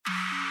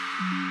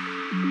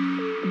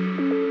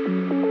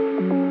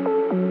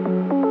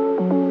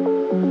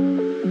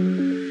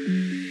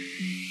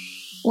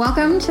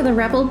Welcome to the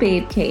Rebel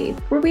Babe Cave,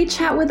 where we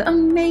chat with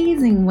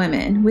amazing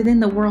women within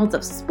the worlds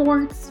of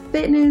sports,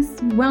 fitness,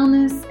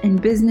 wellness,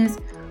 and business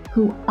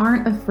who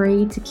aren't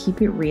afraid to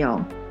keep it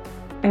real.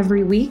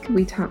 Every week,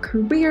 we talk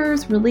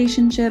careers,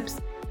 relationships,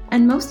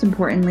 and most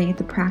importantly,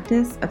 the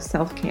practice of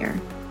self-care.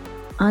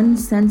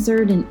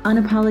 Uncensored and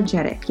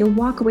unapologetic, you'll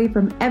walk away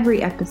from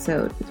every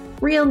episode with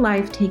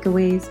real-life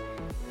takeaways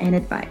and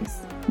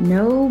advice.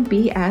 No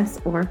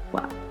BS or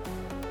fluff.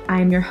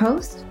 I'm your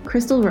host,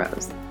 Crystal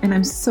Rose, and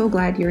I'm so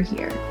glad you're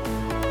here.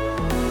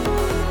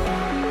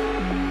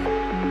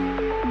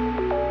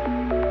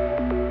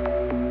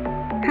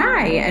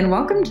 Hi, and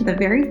welcome to the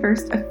very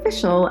first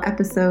official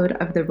episode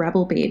of the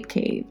Rebel Babe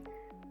Cave.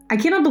 I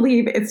cannot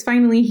believe it's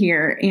finally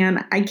here,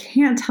 and I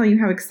can't tell you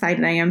how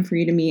excited I am for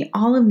you to meet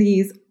all of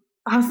these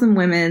awesome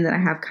women that I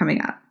have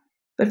coming up.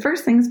 But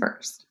first things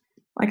first,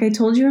 like I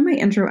told you in my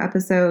intro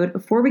episode,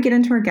 before we get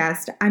into our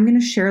guest, I'm going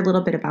to share a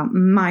little bit about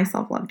my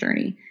self-love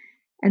journey.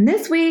 And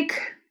this week,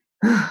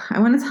 I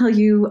want to tell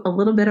you a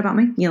little bit about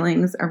my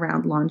feelings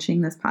around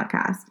launching this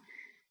podcast.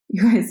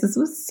 You guys, this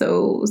was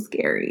so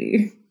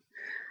scary.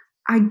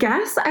 I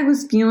guess I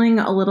was feeling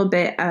a little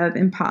bit of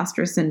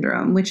imposter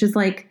syndrome, which is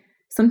like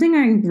something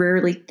I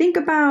rarely think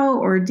about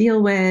or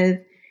deal with,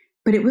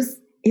 but it was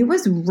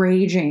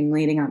raging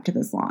leading up to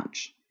this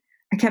launch.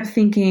 I kept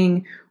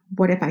thinking,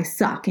 what if I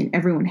suck and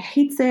everyone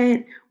hates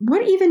it?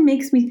 What even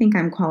makes me think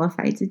I'm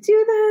qualified to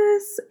do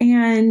this?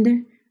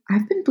 And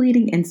I've been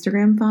bleeding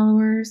Instagram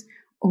followers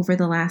over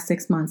the last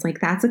 6 months. Like,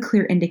 that's a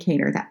clear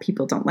indicator that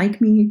people don't like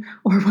me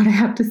or what I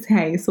have to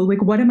say. So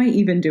like, what am I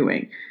even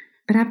doing?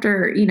 But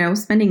after,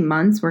 spending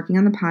months working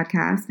on the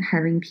podcast,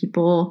 hiring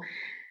people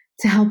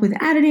to help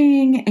with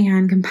editing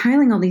and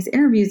compiling all these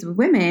interviews with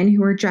women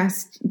who are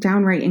just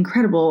downright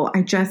incredible,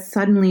 I just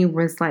suddenly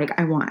was like,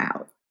 I want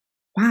out.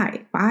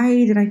 Why?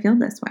 Why did I feel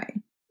this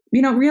way?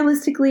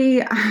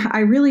 Realistically, I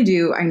really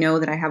do. I know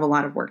that I have a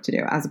lot of work to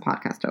do as a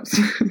podcast host.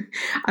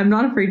 I'm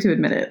not afraid to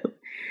admit it.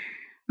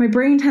 My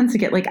brain tends to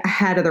get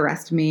ahead of the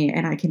rest of me,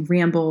 and I can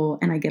ramble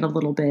and I get a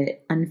little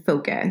bit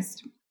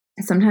unfocused.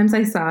 Sometimes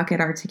I suck at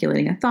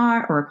articulating a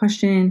thought or a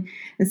question,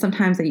 and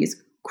sometimes I use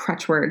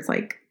crutch words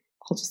I'll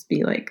just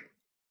be like,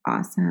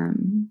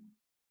 awesome,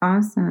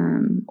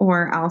 awesome,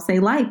 or I'll say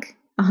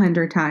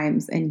 100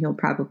 times and you'll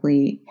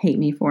probably hate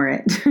me for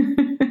it.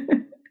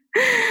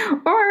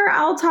 Or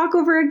I'll talk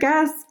over a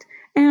guest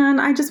and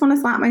I just want to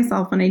slap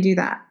myself when I do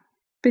that.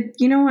 But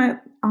you know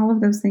what? All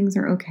of those things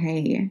are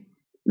okay.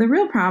 The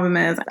real problem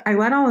is I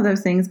let all of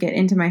those things get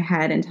into my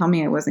head and tell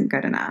me I wasn't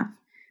good enough.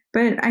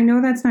 But I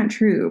know that's not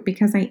true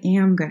because I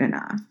am good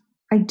enough.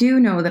 I do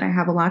know that I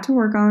have a lot to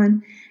work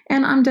on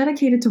and I'm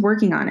dedicated to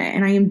working on it.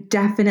 And I am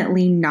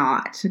definitely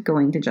not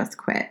going to just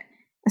quit,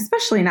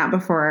 especially not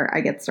before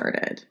I get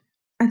started.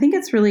 I think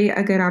it's really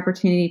a good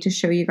opportunity to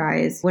show you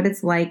guys what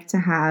it's like to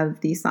have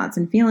these thoughts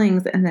and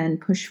feelings and then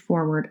push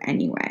forward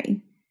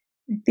anyway.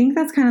 I think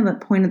that's kind of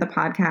the point of the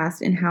podcast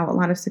and how a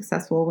lot of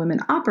successful women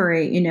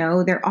operate.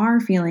 There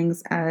are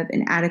feelings of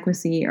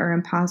inadequacy or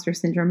imposter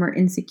syndrome or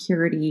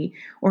insecurity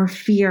or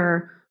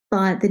fear,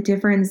 but the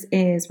difference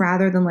is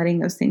rather than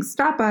letting those things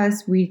stop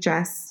us, we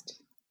just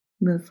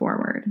move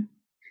forward.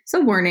 So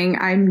warning,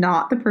 I'm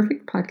not the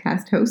perfect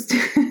podcast host,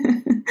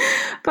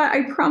 but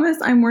I promise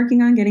I'm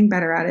working on getting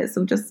better at it.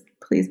 So just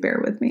please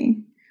bear with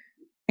me.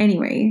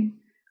 Anyway,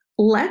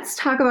 let's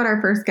talk about our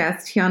first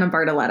guest, Tianna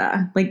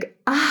Bartoletta.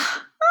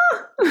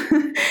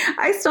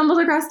 I stumbled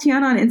across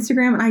Tiana on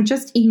Instagram and I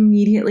just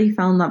immediately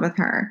fell in love with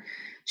her.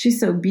 She's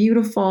so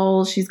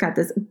beautiful. She's got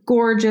this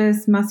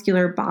gorgeous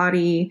muscular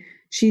body.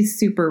 She's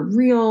super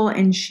real.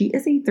 And she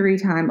is a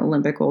 3-time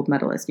Olympic gold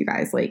medalist, you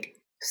guys.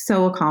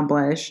 So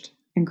accomplished.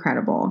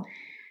 Incredible.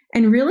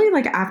 And really,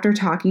 after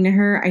talking to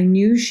her, I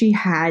knew she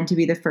had to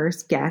be the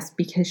first guest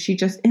because she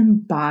just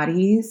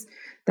embodies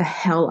the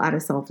hell out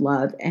of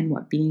self-love and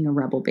what being a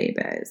rebel babe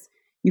is.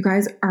 You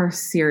guys are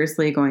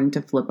seriously going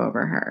to flip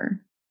over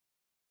her.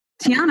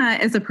 Tiana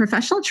is a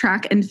professional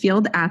track and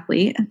field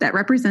athlete that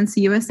represents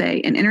the USA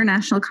in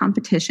international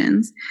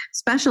competitions,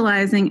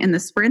 specializing in the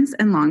sprints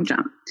and long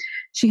jump.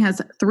 She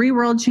has 3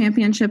 world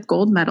championship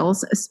gold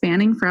medals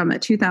spanning from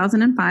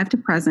 2005 to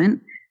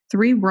present,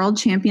 3 world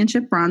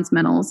championship bronze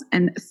medals,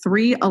 and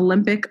 3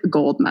 Olympic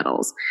gold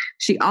medals.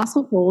 She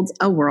also holds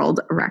a world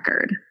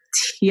record.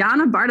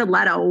 Tianna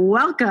Bartoletta,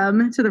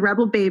 welcome to the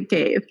Rebel Babe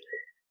Cave.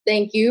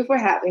 Thank you for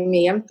having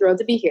me. I'm thrilled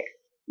to be here.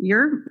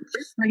 You're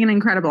freaking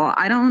incredible.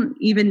 I don't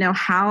even know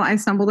how I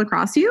stumbled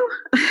across you.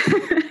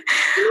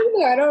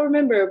 I don't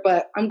remember,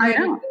 but I'm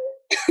glad.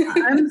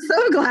 I'm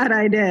so glad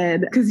I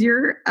did because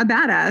you're a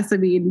badass. I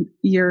mean,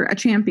 you're a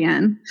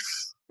champion.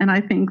 And I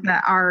think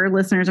that our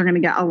listeners are going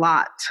to get a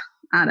lot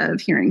out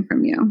of hearing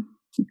from you.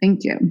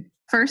 Thank you.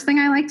 First thing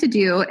I like to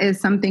do is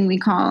something we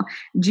call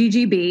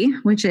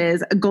GGB, which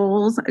is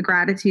goals,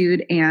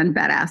 gratitude, and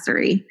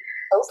badassery. Okay.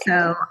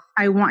 So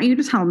I want you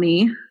to tell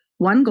me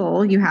one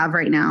goal you have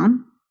right now,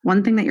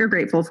 one thing that you're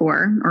grateful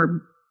for,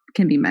 or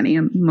can be many.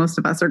 Most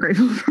of us are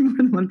grateful for more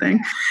than one thing.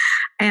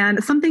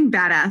 And something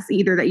badass,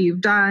 either that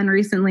you've done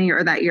recently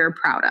or that you're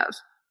proud of.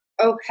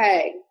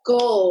 Okay.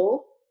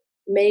 Goal,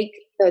 make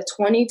the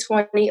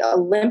 2020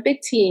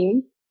 Olympic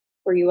team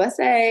for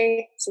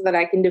USA so that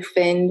I can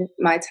defend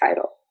my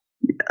title.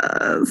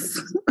 Yes.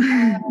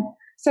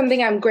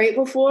 Something I'm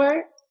grateful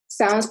for.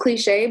 Sounds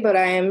cliche, but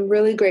I am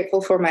really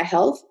grateful for my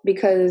health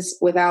because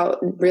without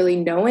really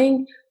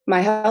knowing,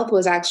 my health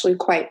was actually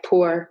quite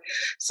poor.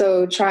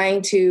 So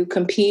trying to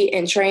compete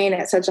and train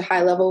at such a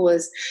high level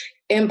was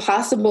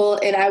impossible.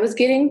 And I was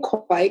getting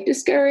quite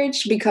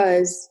discouraged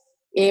because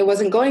it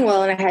wasn't going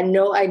well. And I had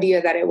no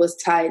idea that it was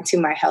tied to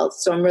my health.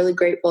 So I'm really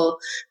grateful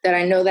that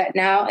I know that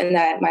now and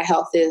that my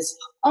health is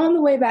on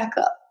the way back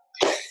up.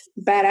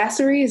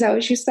 Badassery, is that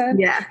what you said?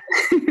 Yeah.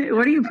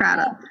 What are you proud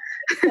of?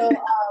 So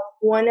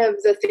one of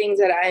the things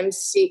that I'm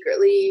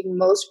secretly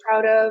most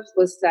proud of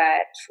was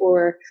that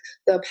for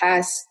the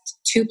past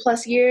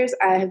 2+ years,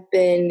 I have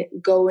been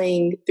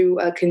going through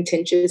a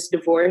contentious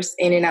divorce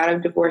in and out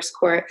of divorce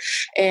court.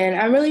 And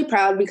I'm really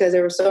proud because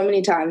there were so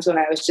many times when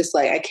I was just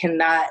like, I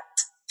cannot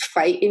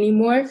fight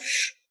anymore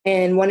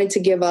and wanted to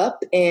give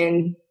up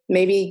and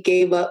maybe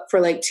gave up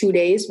for like 2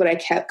 days, but I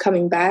kept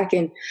coming back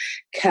and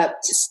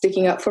kept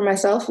sticking up for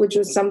myself, which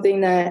was something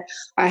that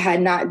I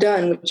had not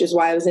done, which is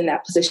why I was in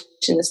that position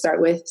to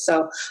start with.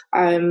 So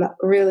I'm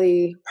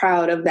really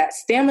proud of that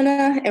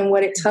stamina and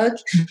what it took,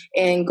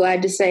 and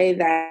glad to say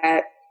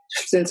that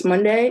since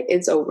Monday,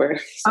 it's over.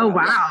 So, oh,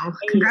 wow.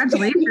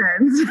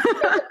 Congratulations.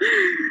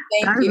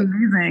 That is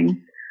amazing.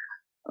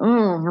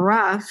 Oh,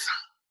 rough.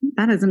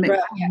 That is amazing.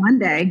 Rough, yeah.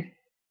 Monday.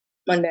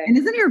 And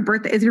isn't your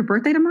birthday, is your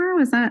birthday tomorrow?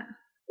 Is that?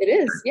 It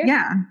is, yeah.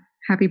 Yeah.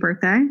 Happy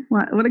birthday.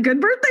 What a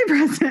good birthday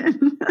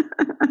present.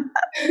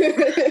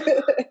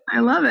 I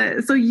love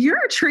it. So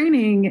you're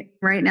training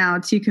right now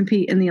to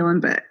compete in the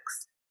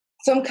Olympics.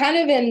 So I'm kind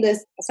of in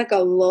this, it's like a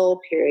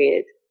lull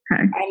period.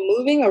 Okay. I'm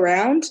moving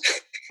around,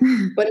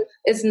 but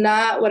it's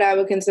not what I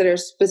would consider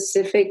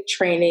specific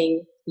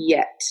training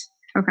yet.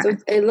 Okay. So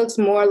it looks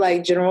more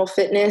like general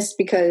fitness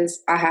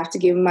because I have to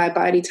give my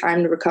body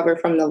time to recover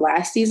from the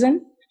last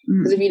season.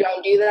 Because if you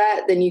don't do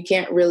that, then you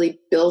can't really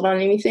build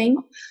on anything.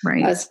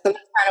 Right. So that's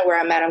kind of where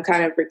I'm at. I'm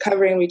kind of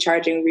recovering,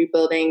 recharging,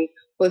 rebuilding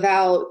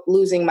without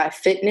losing my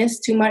fitness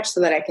too much so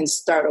that I can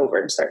start over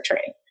and start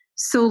training.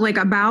 So like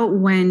about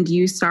when do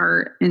you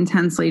start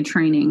intensely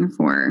training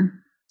for?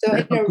 So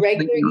in a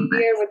regular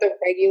year with a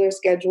regular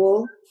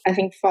schedule, I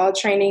think fall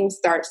training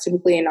starts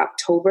typically in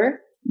October.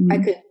 I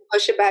could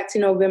push it back to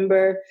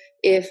November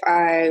if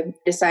I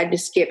decide to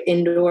skip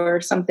indoor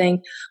or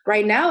something.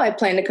 Right now, I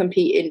plan to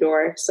compete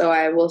indoor, so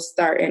I will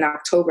start in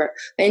October.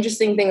 The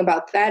interesting thing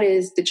about that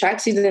is the track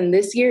season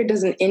this year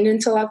doesn't end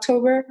until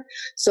October,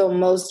 so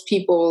most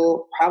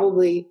people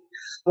probably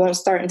won't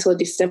start until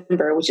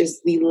December, which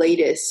is the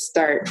latest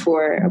start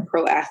for a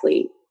pro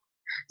athlete.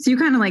 So you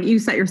kind of like, you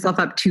set yourself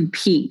up to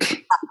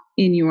peak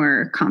in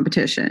your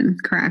competition,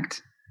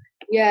 correct?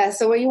 Yeah.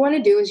 So what you want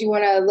to do is you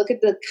want to look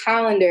at the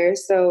calendar.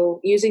 So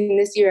using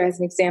this year as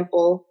an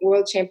example,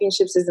 World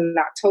Championships is in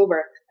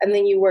October, and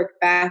then you work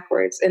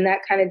backwards, and that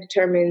kind of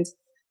determines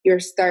your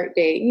start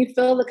date. You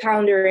fill the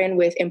calendar in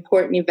with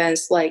important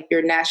events like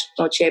your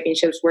national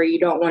championships where you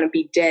don't want to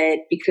be dead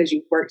because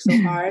you've worked so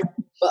hard.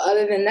 But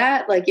other than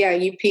that, like, yeah,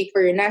 you peak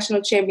for your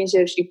national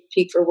championships, you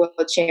peak for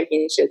world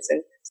championships,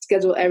 and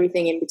schedule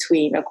everything in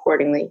between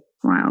accordingly.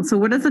 Wow. So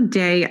what does a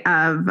day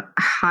of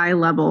high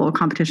level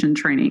competition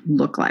training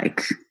look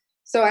like?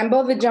 So I'm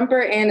both a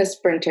jumper and a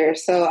sprinter.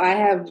 So I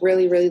have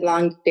really, really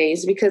long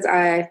days because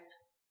I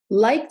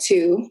like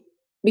to,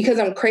 because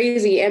I'm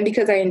crazy and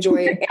because I enjoy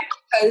it. And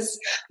because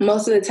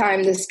most of the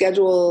time the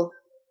schedule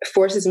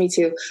forces me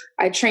to,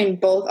 I train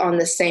both on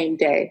the same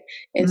day.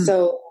 And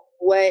so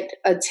what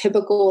a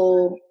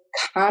typical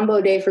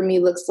combo day for me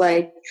looks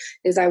like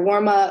is I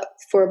warm up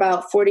for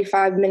about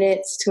 45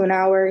 minutes to an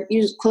hour,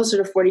 usually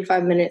closer to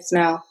 45 minutes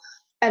now.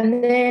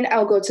 And then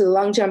I'll go to the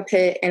long jump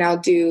pit and I'll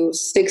do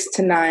 6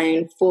 to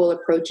 9 full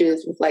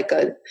approaches with like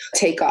a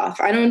takeoff.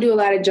 I don't do a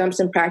lot of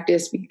jumps in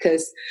practice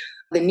because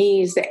the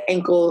knees, the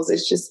ankles,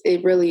 it's just,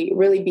 it really,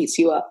 really beats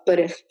you up. But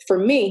if for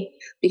me,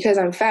 because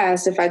I'm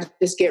fast, if I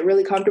just get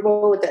really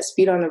comfortable with that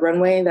speed on the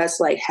runway,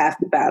 that's like half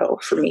the battle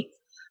for me.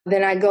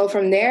 Then I go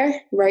from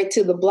there right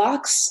to the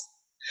blocks,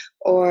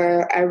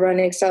 or I run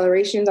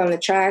accelerations on the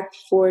track,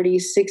 40,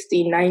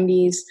 60,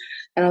 90s,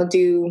 and I'll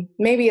do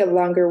maybe a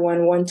longer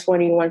one,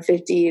 120,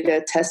 150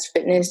 to test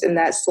fitness, and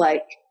that's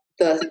like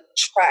the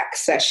track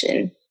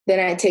session. Then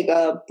I take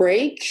a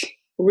break,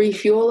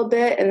 refuel a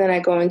bit, and then I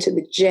go into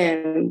the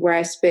gym where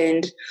I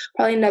spend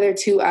probably another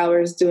 2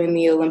 hours doing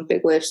the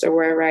Olympic lifts or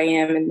wherever I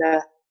am in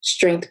the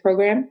strength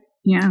program.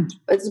 Yeah.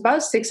 It's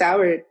about 6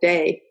 hours a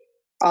day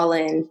all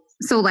in.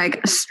 So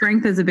like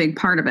strength is a big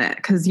part of it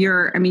because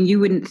you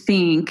wouldn't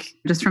think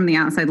just from the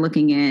outside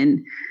looking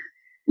in,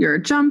 you're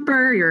a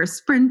jumper, you're a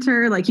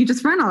sprinter, like you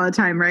just run all the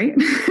time, right?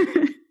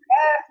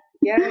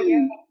 Yeah.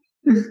 You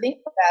think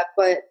of that,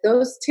 but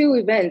those two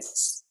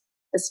events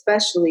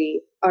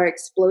especially are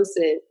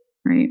explosive.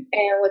 Right.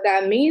 And what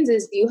that means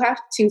is you have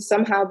to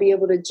somehow be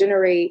able to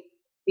generate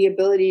the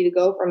ability to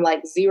go from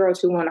like 0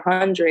 to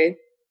 100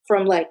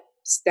 from like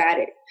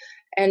static.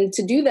 And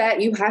to do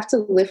that, you have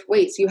to lift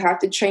weights. You have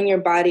to train your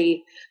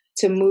body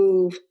to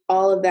move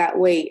all of that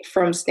weight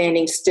from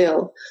standing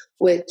still,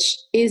 which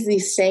is the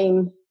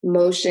same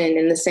motion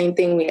and the same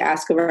thing we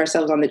ask of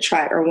ourselves on the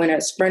track, or when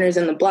a sprinter's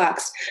in the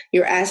blocks.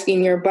 You're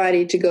asking your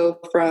body to go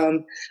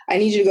from, I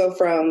need you to go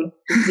from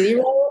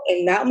 0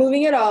 and not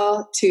moving at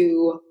all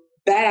to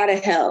bat out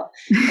of hell.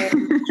 And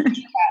you do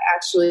that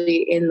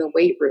actually in the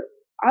weight room.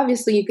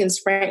 Obviously, you can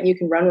sprint, you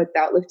can run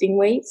without lifting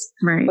weights,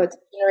 right. But to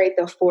generate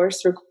the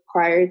force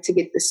required to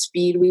get the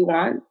speed we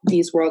want,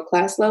 these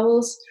world-class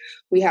levels,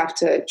 we have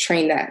to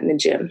train that in the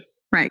gym.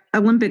 Right.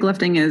 Olympic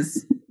lifting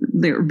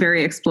they're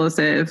very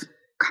explosive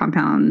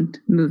compound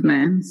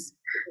movements.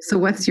 So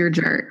what's your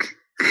jerk?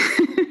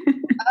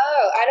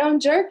 I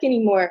don't jerk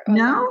anymore.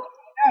 No?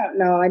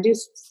 No, I do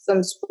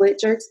some split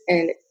jerks,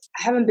 and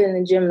I haven't been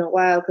in the gym in a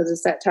while because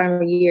it's that time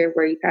of year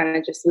where you kind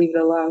of just leave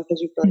it alone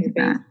because you feel your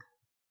pain.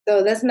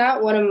 So that's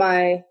not one of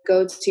my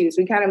go-tos.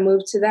 We kind of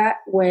move to that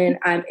when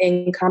I'm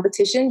in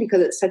competition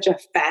because it's such a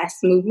fast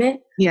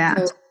movement. Yeah.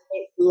 So it's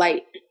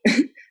light.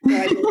 So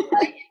I do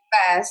light and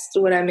fast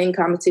when I'm in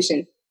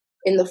competition.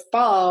 In the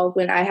fall,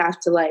 when I have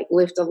to like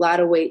lift a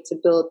lot of weight to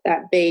build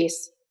that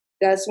base,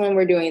 that's when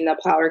we're doing the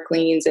power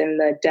cleans and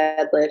the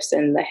deadlifts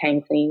and the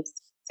hang cleans.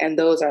 And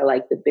those are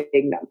like the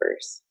big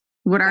numbers.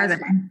 What are they?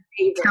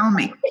 Tell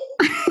me.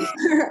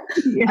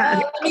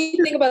 Let me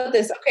think about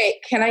this. Okay,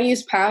 can I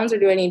use pounds or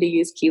do I need to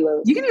use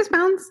kilos? You can use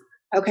pounds.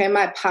 Okay,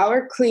 my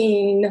power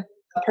clean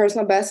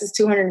personal best is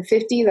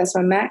 250. That's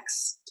my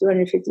max,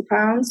 250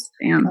 pounds.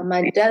 Damn.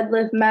 My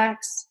deadlift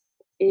max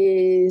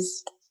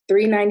is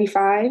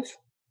 395.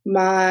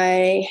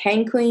 My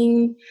hang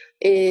clean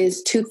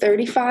is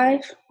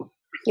 235.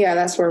 Yeah,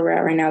 that's where we're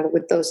at right now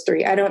with those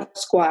three. I don't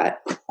squat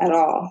at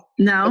all.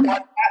 No. But that's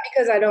not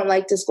because I don't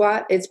like to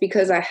squat. It's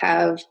because I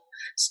have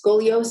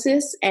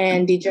scoliosis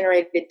and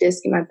degenerated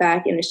disc in my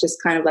back, and it's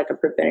just kind of like a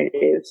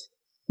preventative.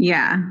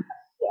 Yeah.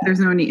 There's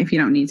no need. If you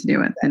don't need to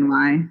do it, then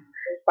why?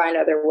 Find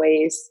other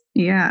ways.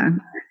 Yeah.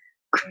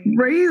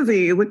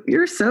 Crazy. Look,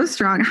 you're so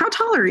strong. How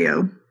tall are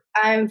you?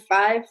 I'm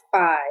 5'5".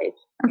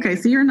 Okay,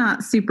 so you're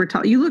not super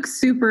tall. You look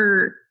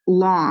super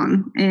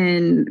long,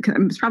 and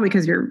it's probably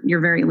because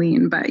you're very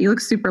lean, but you look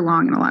super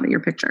long in a lot of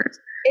your pictures.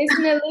 It's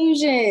an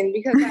illusion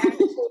because my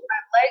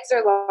legs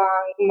are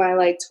long, my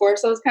like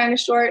torso is kind of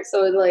short,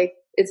 so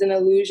it's an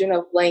illusion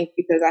of length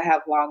because I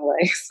have long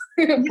legs.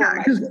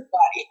 Yeah,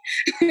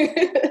 body.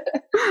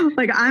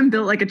 Like I'm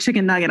built like a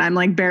chicken nugget. I'm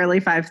like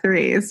barely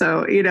 5'3",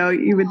 so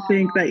you would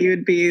think that you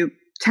would be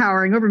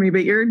towering over me,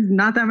 but you're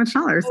not that much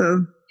taller.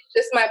 So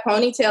just my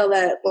ponytail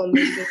that will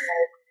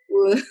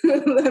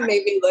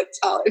make me look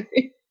taller.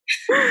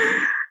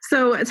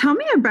 So tell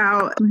me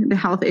about the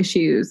health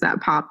issues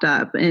that popped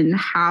up and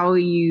how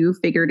you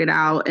figured it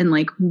out and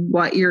like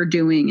what you're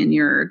doing in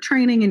your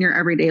training and your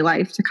everyday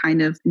life to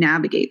kind of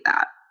navigate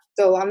that.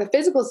 So on the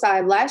physical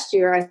side, last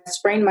year I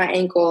sprained my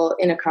ankle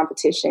in a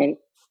competition,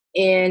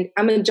 and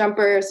I'm a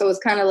jumper. So it's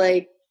kind of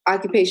like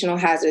occupational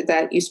hazard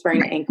that you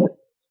sprain an ankle.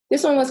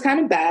 This one was kind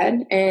of bad,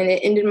 and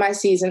it ended my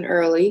season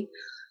early.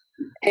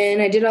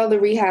 And I did all the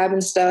rehab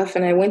and stuff,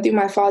 and I went through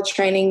my fall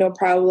training, no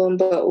problem.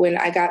 But when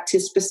I got to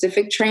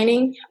specific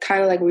training,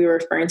 kind of like we were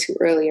referring to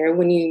earlier,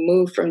 when you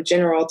move from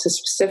general to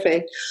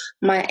specific,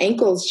 my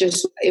ankles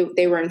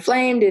they were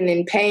inflamed and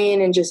in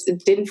pain, and just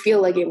it didn't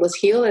feel like it was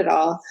healed at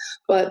all.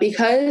 But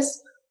because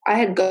I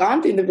had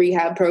gone through the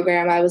rehab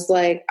program, I was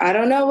like, I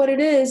don't know what it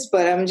is,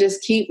 but I'm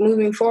just keep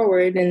moving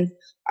forward. And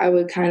I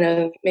would kind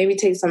of maybe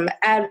take some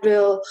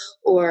Advil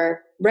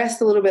or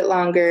rest a little bit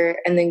longer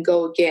and then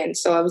go again.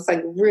 So I was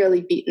like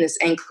really beating this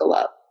ankle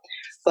up.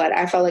 But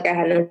I felt like I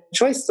had no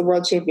choice. It's the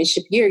world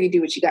championship year. You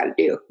do what you got to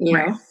do,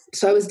 know?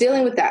 So I was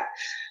dealing with that.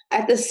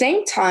 At the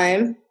same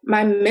time,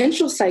 my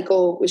menstrual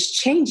cycle was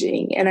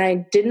changing, and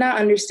I did not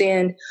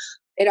understand.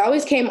 It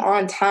always came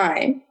on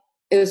time.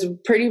 It was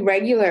pretty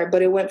regular,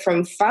 but it went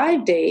from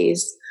 5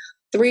 days,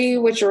 3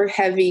 which were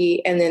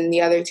heavy, and then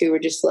the other 2 were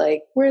just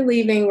like, we're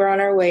leaving, we're on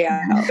our way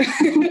out.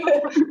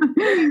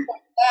 That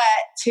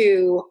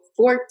to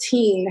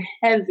 14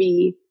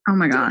 heavy. Oh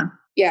my God.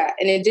 Yeah.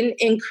 And it didn't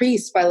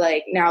increase by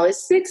like, now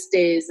it's 6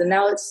 days and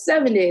now it's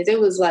 7 days.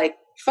 It was like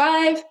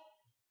 5,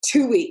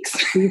 2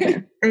 weeks.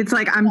 It's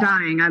like, I'm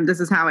dying. This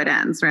is how it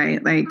ends,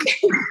 right? Like,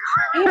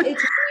 yeah, it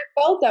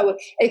felt that way,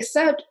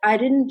 except I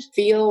didn't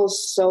feel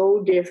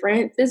so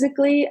different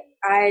physically.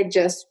 I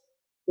just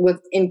was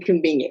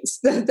inconvenienced.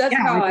 That's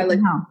how I look.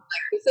 Like,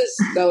 this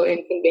is so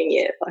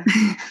inconvenient.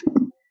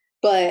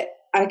 But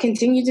I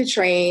continued to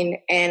train,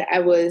 and I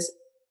was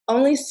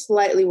only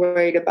slightly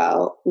worried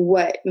about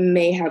what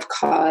may have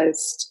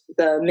caused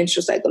the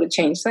menstrual cycle to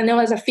change. So I know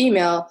as a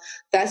female,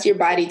 that's your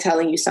body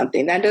telling you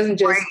something. That doesn't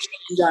just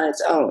change on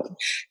its own.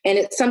 And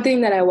it's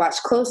something that I watch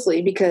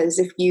closely, because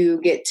if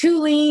you get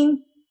too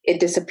lean, it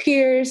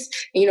disappears,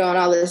 and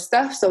all this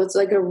stuff. So it's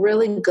like a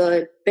really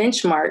good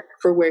benchmark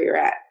for where you're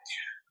at.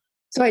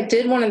 So I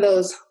did one of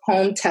those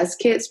home test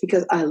kits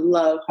because I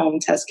love home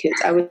test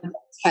kits. I would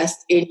test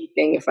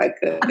anything if I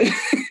could.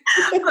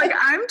 Like,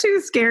 I'm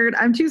too scared.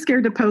 I'm too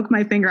scared to poke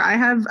my finger. I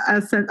have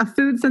a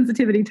food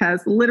sensitivity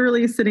test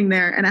literally sitting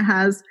there, and it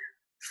has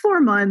 4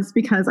 months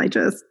because I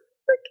just,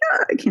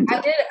 I can't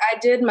do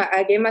it.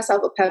 I gave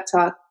myself a pep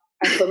talk.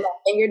 I put my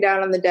finger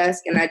down on the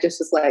desk and I just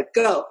was like,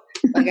 go.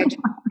 Like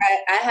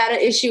I had an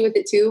issue with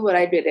it too, but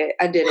I did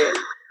it.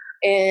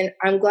 And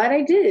I'm glad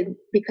I did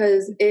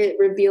because it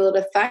revealed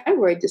a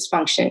thyroid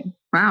dysfunction.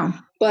 Wow.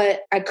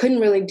 But I couldn't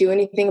really do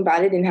anything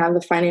about it. Didn't have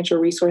the financial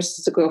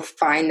resources to go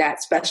find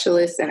that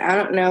specialist. And I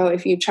don't know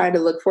if you try to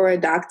look for a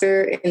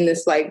doctor in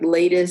this like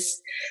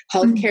latest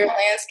healthcare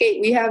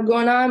landscape we have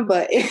going on,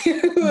 but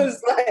it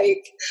was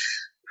like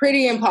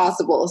pretty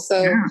impossible.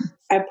 So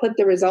I put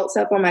the results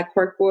up on my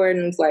corkboard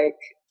and was like,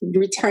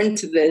 return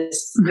to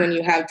this when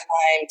you have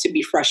time to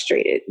be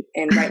frustrated.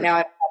 And right now I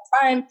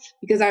have time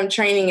because I'm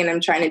training and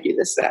I'm trying to do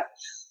this stuff.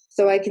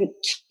 So I can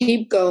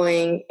keep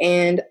going.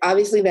 And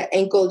obviously the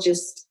ankle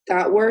just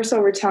got worse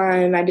over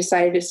time. I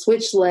decided to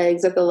switch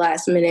legs at the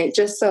last minute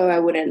just so I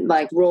wouldn't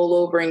like roll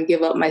over and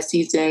give up my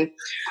season.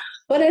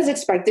 But as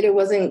expected, it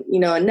wasn't,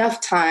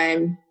 enough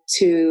time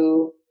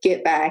to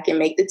get back and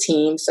make the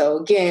team. So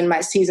again,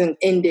 my season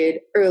ended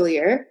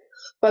earlier.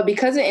 But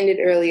because it ended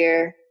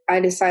earlier, I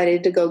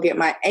decided to go get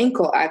my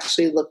ankle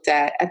actually looked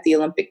at the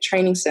Olympic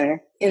Training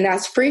Center. And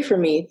that's free for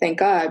me, thank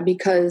God,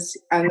 because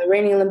I'm the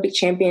reigning Olympic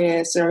champion and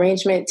it's an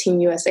arrangement Team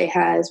USA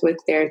has with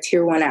their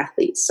Tier 1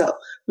 athletes. So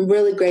I'm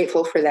really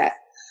grateful for that.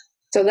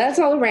 So that's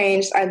all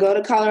arranged. I go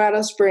to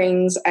Colorado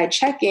Springs, I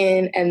check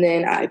in, and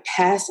then I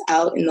pass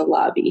out in the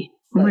lobby.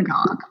 Oh my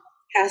God.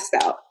 Passed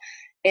out.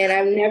 And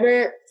I've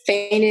never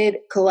fainted,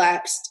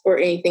 collapsed, or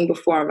anything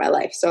before in my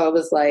life. So I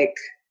was like,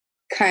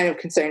 kind of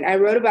concerned. I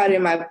wrote about it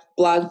in my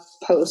blog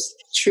post,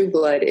 True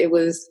Blood. It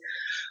was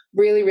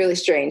really, really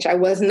strange. I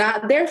was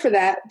not there for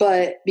that,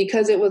 but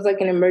because it was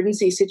like an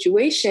emergency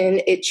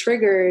situation, it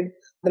triggered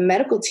the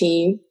medical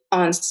team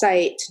on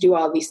site to do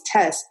all these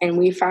tests. And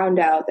we found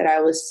out that I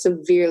was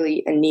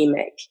severely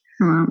anemic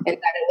and that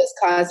it was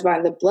caused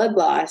by the blood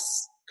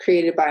loss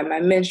created by my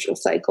menstrual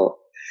cycle.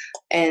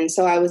 And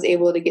so I was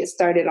able to get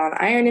started on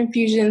iron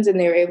infusions and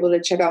they were able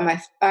to check out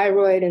my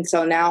thyroid. And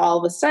so now all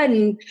of a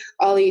sudden,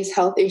 all these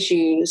health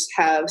issues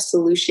have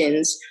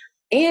solutions.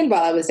 And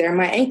while I was there,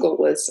 my ankle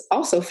was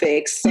also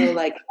fixed. So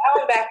like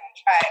now I'm back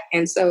on track.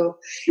 And so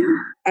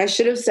I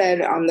should have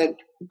said on the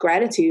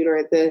gratitude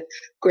or the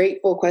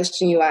grateful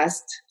question you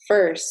asked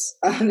first,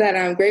 that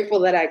I'm grateful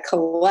that I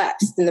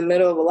collapsed in the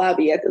middle of a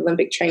lobby at the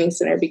Olympic Training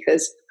Center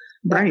because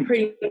that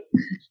pretty much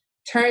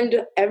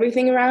turned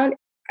everything around.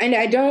 And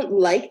I don't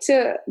like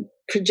to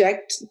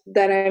project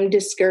that I'm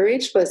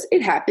discouraged, but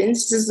it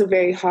happens. This is a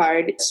very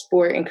hard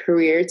sport and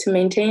career to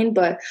maintain.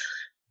 But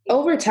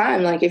over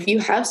time, like if you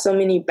have so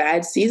many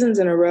bad seasons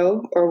in a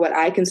row, or what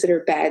I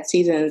consider bad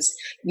seasons,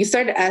 you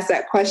start to ask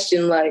that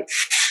question like,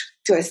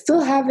 do I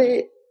still have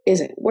it? Is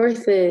it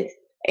worth it?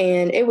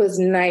 And it was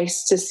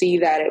nice to see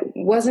that it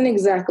wasn't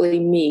exactly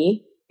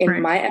me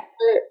in my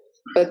effort,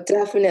 but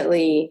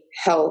definitely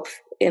health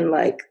in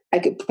like I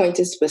could point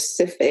to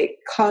specific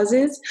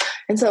causes.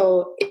 And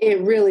so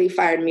it really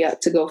fired me up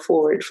to go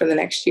forward for the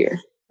next year.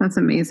 That's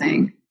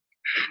amazing.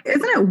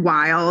 Isn't it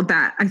wild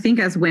that I think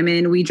as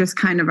women, we just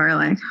kind of are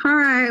like, all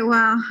right,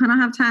 well, I don't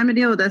have time to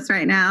deal with this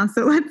right now.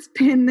 So let's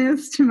pin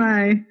this to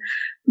my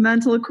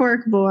mental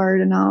cork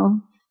board and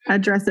I'll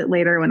address it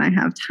later when I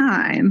have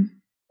time.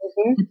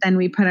 But then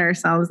we put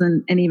ourselves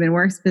in an even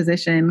worse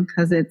position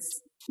because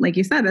it's, like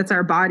you said, it's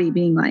our body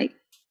being like,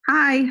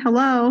 hi,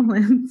 hello,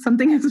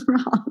 something is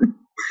wrong.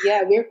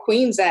 Yeah, we're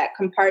queens at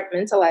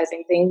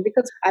compartmentalizing things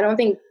because I don't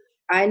think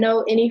I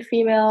know any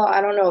female,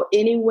 I don't know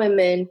any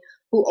women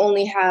who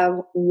only have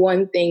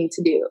one thing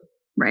to do.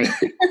 Right.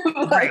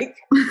 I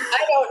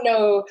don't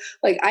know,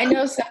 like I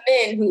know some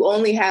men who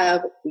only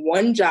have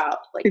one job.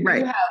 Like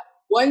you have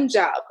one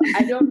job.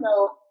 I don't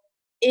know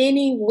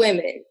any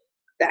women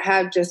that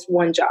have just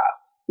one job,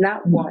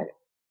 not one.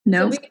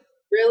 No. So we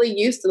really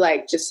used to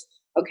like just,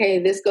 okay,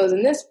 this goes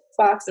in this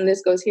box and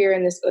this goes here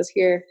and this goes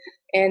here.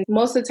 And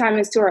most of the time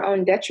it's to our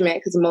own detriment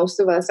because most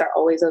of us are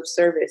always of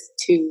service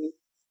to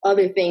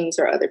other things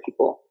or other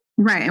people.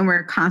 Right. And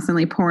we're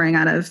constantly pouring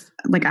out of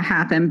like a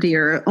half empty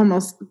or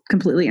almost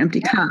completely empty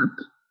cup,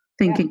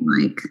 thinking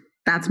like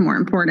that's more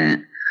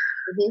important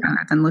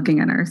rather than looking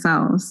at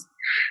ourselves.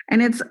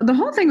 And it's the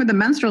whole thing with the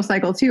menstrual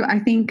cycle too. I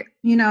think,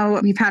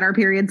 we've had our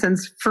period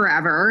since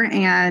forever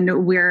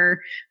and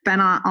we're been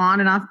on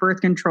and off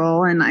birth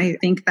control. And I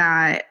think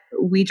that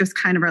we just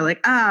kind of are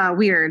like,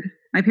 weird.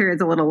 My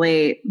period's a little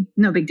late.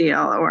 No big deal.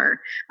 Or,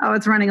 oh,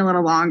 it's running a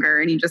little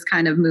longer. And you just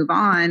kind of move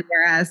on.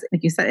 Whereas,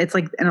 like you said, it's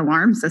like an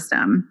alarm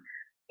system.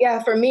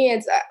 Yeah, for me,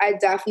 I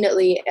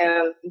definitely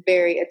am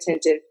very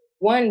attentive.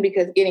 One,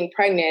 because getting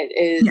pregnant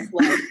is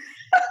like...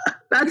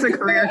 That's a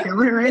career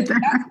killer right there.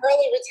 That's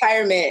early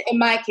retirement. In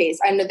my case,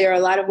 I know there are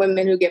a lot of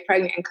women who get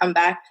pregnant and come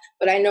back,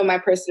 but I know my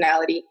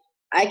personality.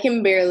 I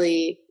can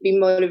barely be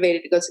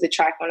motivated to go to the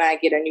track when I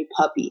get a new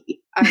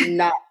puppy. I'm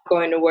not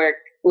going to work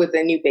with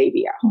a new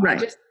baby at home.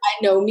 Right.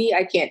 I know me,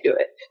 I can't do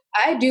it.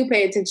 I do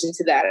pay attention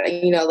to that.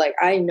 Like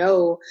I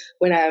know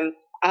when I'm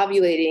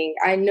ovulating,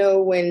 I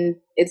know when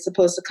it's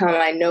supposed to come,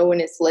 I know when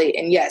it's late.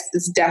 And yes,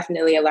 it's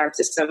definitely an alarm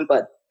system,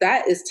 but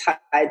that is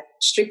tied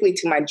strictly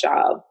to my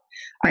job.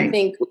 Right. I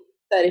think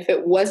that if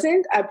it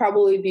wasn't, I'd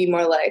probably be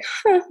more like,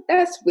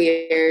 that's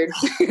weird.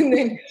 and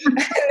then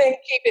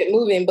keep it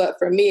moving. But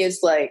for me,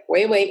 it's like,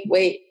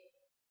 wait,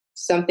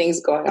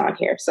 something's going on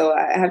here. So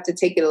I have to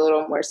take it a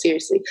little more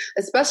seriously,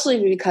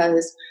 especially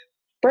because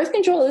birth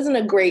control isn't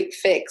a great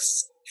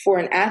fix for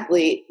an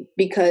athlete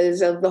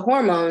because of the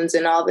hormones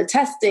and all the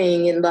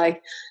testing. And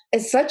like,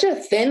 it's such a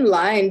thin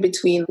line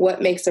between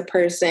what makes a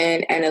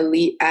person an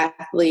elite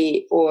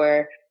athlete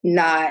or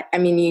not. I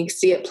mean, you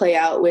see it play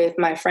out with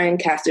my friend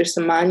Caster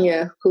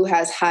Semenya, who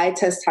has high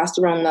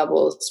testosterone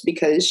levels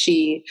because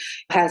she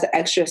has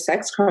extra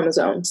sex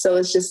chromosome. So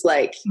it's just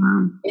like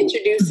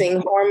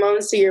introducing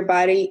hormones to your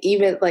body,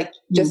 even like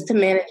just to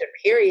manage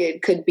a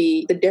period, could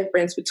be the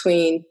difference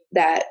between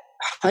that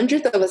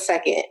 100th of a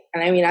second.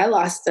 And I mean, I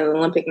lost an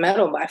Olympic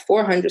medal by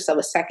 400ths of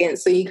a second.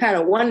 So you kind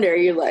of wonder,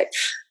 you're like,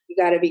 you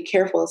got to be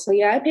careful. So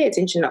yeah, I pay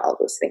attention to all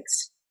those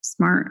things.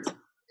 Smart.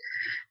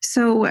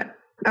 So,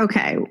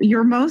 okay,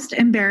 your most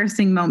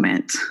embarrassing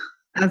moment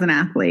as an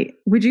athlete,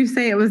 would you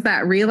say it was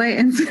that relay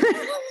incident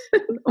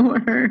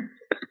or?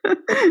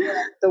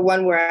 The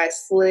one where I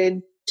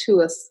slid to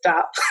a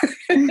stop.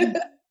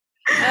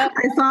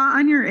 I saw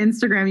on your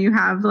Instagram, you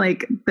have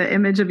like the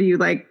image of you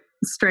like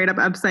straight up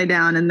upside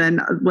down and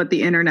then what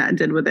the internet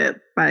did with it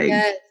by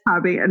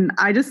Hobby. And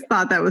I just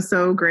thought that was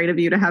so great of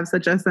you to have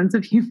such a sense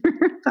of humor.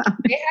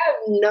 They have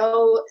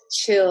no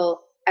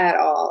chill at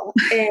all.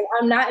 And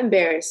I'm not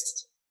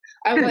embarrassed.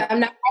 I'm not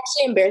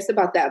actually embarrassed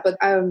about that, but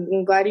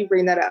I'm glad you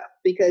bring that up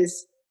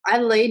because I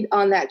laid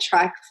on that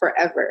track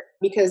forever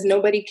because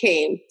nobody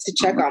came to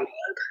check on me.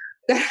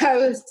 I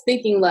was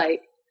thinking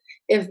like,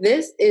 if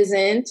this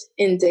isn't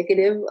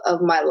indicative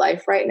of my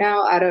life right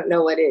now, I don't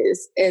know what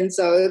is. And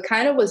so it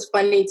kind of was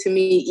funny to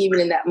me, even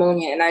in that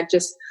moment. And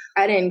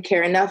I didn't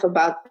care enough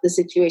about the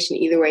situation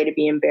either way to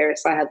be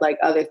embarrassed. I had like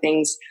other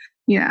things.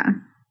 Yeah.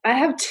 I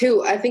have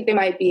two. I think they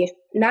might be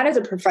not as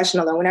a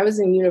professional though. When I was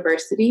in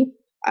university,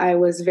 I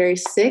was very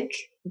sick,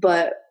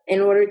 but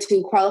in order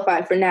to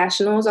qualify for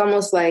nationals,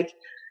 almost like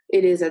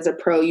it is as a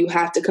pro, you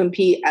have to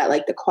compete at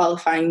like the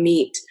qualifying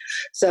meet.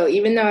 So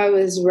even though I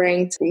was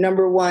ranked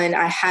number 1,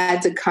 I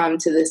had to come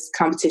to this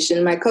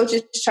competition. My coach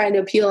is trying to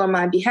appeal on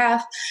my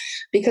behalf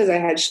because I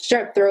had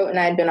strep throat and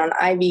I had been on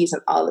IVs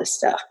and all this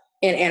stuff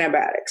and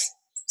antibiotics.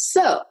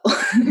 So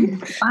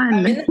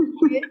I'm in the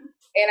 100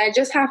 and I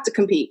just have to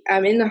compete.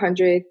 I'm in the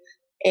 100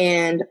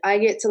 and I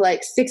get to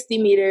like 60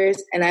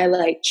 meters and I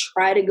like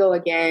try to go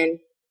again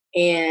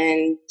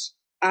and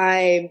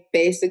I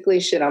basically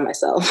shit on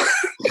myself.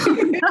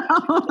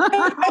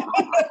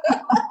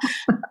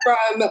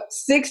 From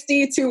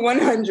 60 to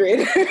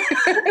 100.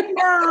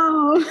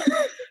 No.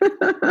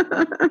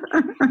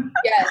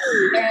 Yes.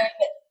 And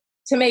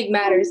to make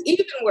matters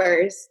even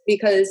worse,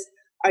 because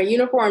our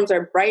uniforms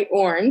are bright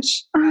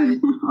orange,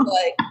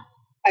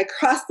 I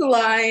crossed the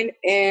line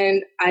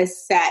and I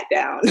sat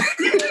down.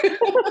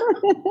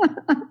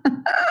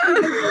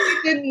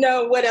 I didn't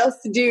know what else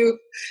to do.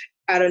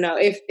 I don't know.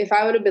 If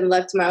I would have been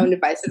left to my own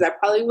devices, I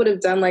probably would have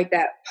done like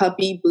that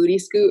puppy booty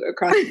scoot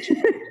across the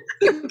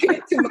to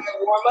get to my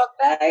warm-up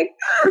bag.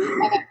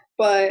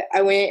 But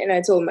I went and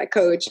I told my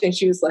coach and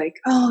she was like,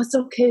 oh, it's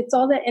okay. It's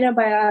all the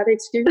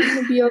antibiotics. You're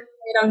going to be okay.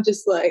 And I'm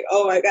just like,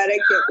 oh my God, I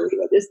can't believe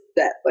I just did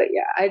that. But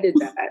yeah, I did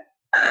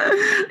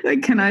that.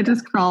 Like, can I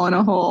just crawl in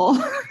a hole?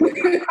 Yep.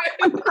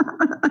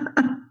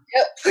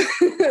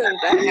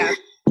 That happened.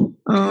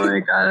 Oh my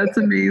God, that's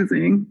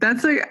amazing.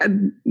 That's like,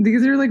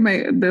 those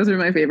are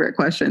my favorite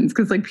questions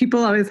because like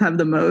people always have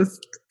the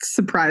most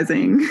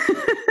surprising.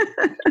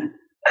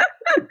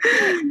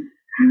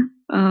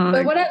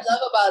 But what I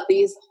love about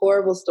these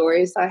horrible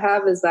stories I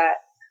have is that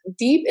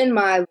deep in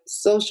my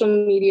social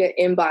media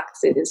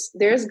inboxes,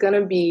 there's going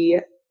to be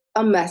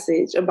a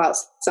message about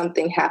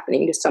something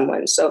happening to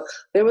someone. So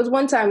there was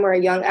one time where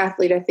a young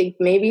athlete, I think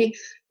maybe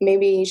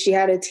she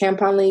had a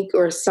tampon leak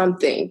or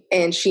something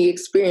and she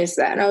experienced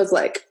that. And I was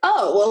like,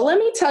 oh, well, let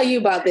me tell you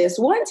about this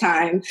one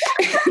time.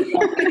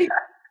 Look at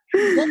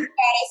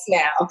us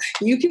now.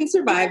 You can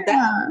survive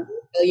that.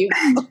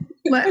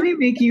 Let me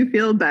make you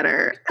feel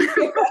better.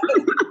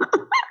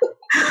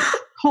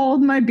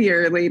 Hold my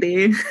beer,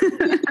 lady.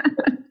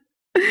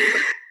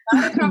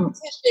 Not a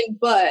competition,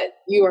 but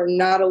you are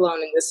not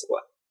alone in this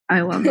one. I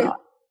love that.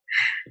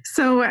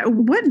 So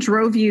what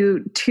drove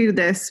you to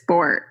this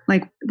sport?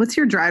 Like, what's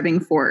your driving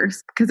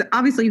force? Because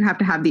obviously you have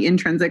to have the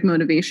intrinsic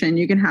motivation.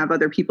 You can have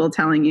other people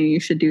telling you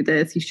should do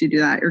this, you should do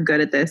that. You're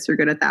good at this, you're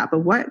good at that.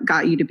 But what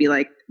got you to be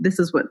like, this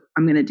is what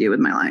I'm going to do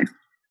with my life?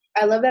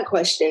 I love that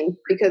question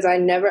because I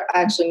never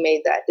actually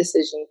made that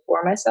decision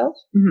for myself.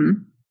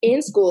 Mm-hmm.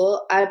 In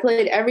school, I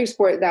played every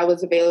sport that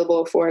was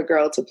available for a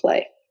girl to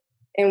play.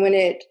 And when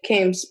it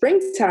came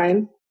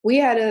springtime, we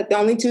had the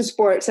only 2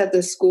 sports that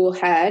the school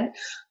had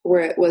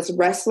where it was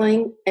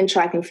wrestling and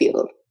track and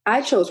field.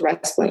 I chose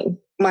wrestling.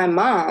 my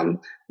mom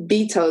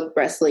vetoed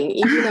wrestling,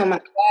 even though my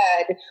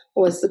dad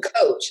was the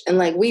coach. And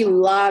like, we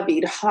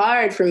lobbied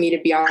hard for me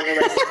to be on the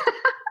wrestling.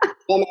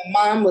 But my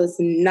mom was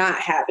not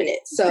having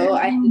it. So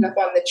I ended up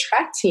on the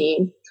track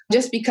team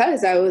just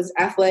because I was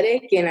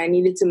athletic and I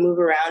needed to move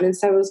around. And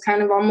so it was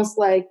kind of almost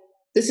like,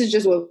 this is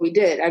just what we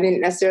did. I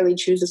didn't necessarily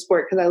choose a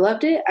sport because I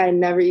loved it. I had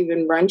never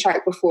even run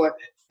track before.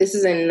 This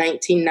is in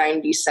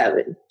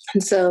 1997.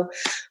 And so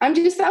I'm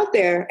just out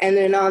there. And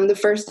then on the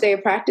first day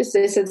of practice,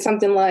 they said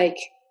something like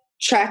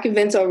track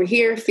events over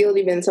here, field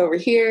events over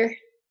here.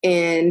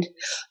 And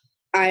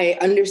I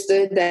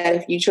understood that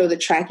if you chose a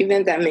track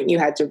event, that meant you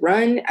had to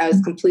run. I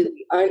was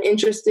completely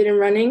uninterested in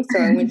running. So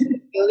I went to the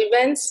field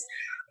events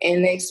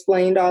and they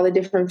explained all the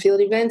different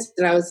field events.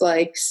 And I was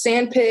like,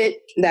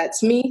 sandpit,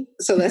 that's me.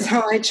 So that's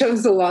how I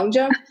chose the long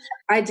jump.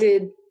 I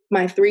did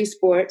my 3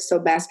 sports, so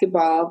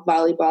basketball,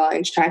 volleyball,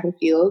 and track and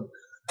field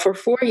for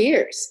 4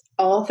 years,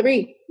 all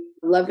 3,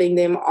 loving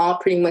them all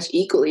pretty much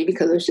equally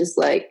because it was just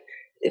like,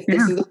 if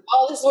this is the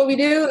fall, this is what we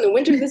do. In the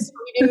winter, this is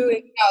what we do.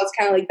 And, it's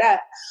kind of like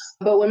that.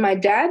 But when my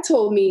dad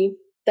told me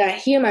that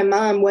he and my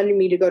mom wanted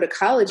me to go to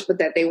college, but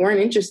that they weren't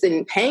interested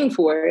in paying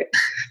for it,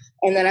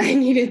 and that I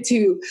needed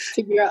to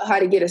figure out how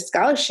to get a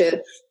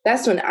scholarship,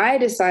 that's when I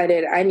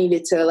decided I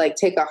needed to like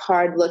take a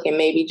hard look and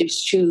maybe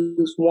just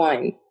choose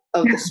one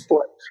of the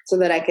sport so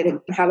that I could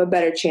have a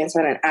better chance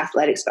at an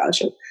athletic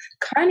scholarship.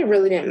 Kind of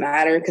really didn't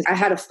matter because I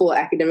had a full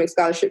academic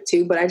scholarship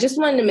too, but I just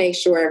wanted to make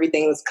sure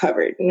everything was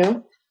covered,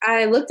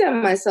 I looked at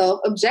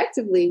myself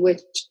objectively,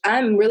 which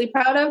I'm really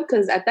proud of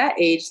because at that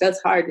age,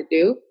 that's hard to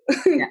do.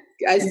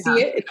 I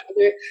see it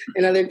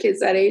in other kids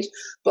that age.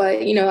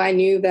 But, I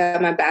knew that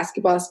my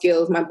basketball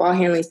skills, my ball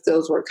handling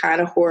skills were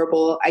kind of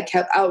horrible. I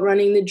kept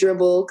outrunning the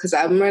dribble because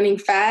I'm running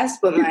fast,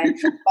 but my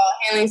ball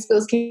handling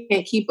skills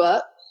can't keep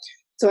up.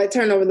 So I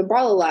turn over the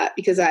ball a lot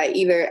because I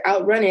either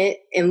outrun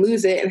it and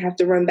lose it and have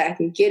to run back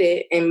and get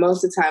it. And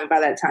most of the time, by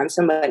that time,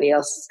 somebody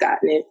else has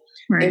gotten it.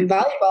 Right. In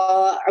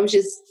volleyball, I was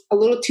just a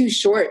little too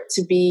short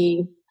to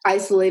be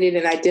isolated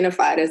and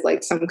identified as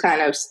like some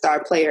kind of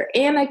star player.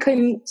 And I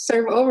couldn't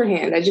serve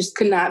overhand. I just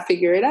could not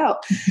figure it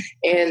out.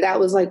 And that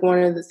was like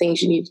one of the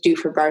things you need to do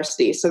for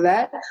varsity. So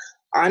that,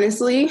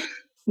 honestly,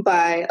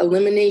 by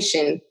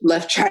elimination,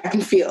 left track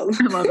and field.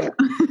 I love it.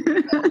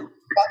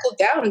 Buckled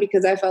down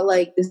because I felt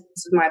like this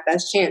is my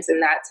best chance.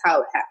 And that's how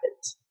it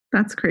happened.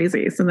 That's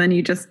crazy. So then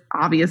you just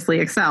obviously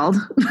excelled.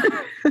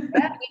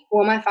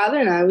 Well, my father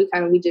and I, we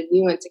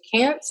went to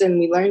camps and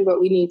we learned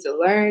what we need to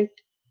learn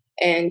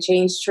and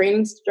changed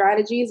training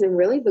strategies. And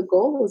really the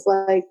goal was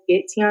like,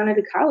 get Tiana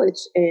to college.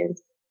 And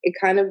it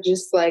kind of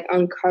just like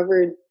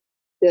uncovered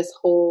this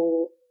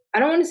whole, I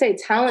don't want to say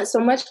talent so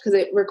much because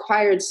it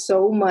required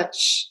so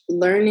much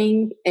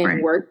learning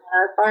and work on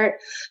our part.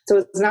 So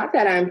it's not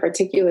that I'm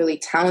particularly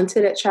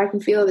talented at track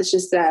and field. It's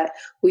just that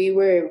we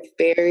were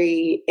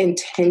very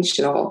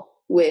intentional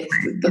with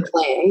the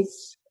plan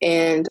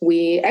and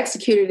we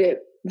executed it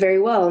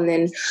very well. And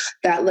then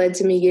that led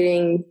to me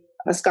getting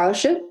a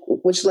scholarship,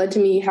 which led to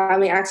me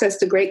having access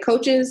to great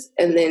coaches.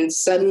 And then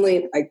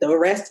suddenly like the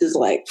rest is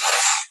like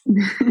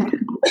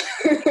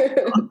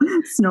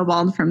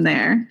snowballed from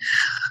there.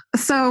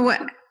 So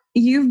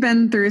you've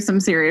been through some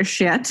serious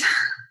shit.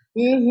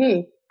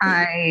 Mm-hmm.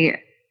 I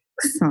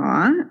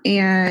saw,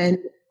 and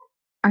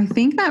I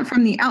think that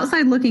from the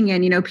outside looking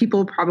in,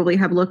 people probably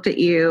have looked at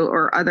you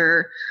or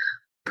other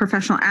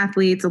professional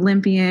athletes,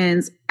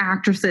 Olympians,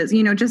 actresses,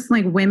 just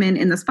like women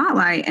in the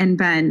spotlight and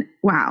been,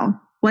 wow,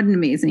 what an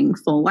amazing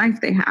full life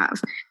they have.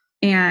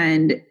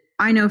 And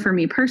I know for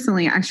me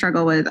personally, I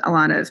struggle with a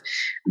lot of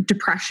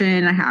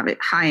depression. I have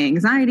high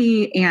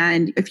anxiety.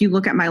 And if you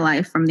look at my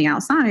life from the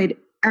outside,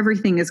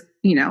 everything is,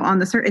 on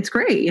the surface, it's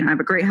great. I have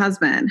a great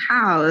husband,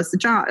 house,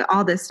 job,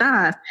 all this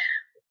stuff.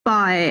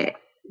 But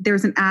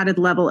there's an added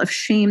level of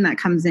shame that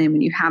comes in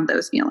when you have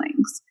those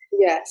feelings.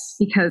 Yes.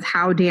 Because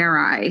how dare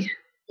I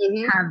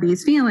have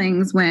these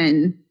feelings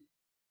when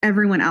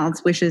everyone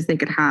else wishes they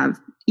could have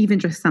even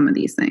just some of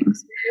these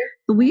things.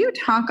 So will you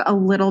talk a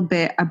little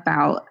bit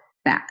about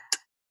that?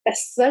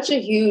 That's such a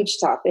huge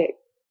topic.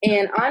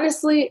 And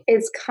honestly,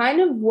 it's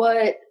kind of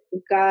what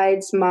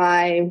guides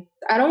my,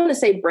 I don't want to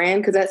say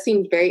brand because that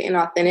seems very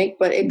inauthentic,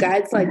 but it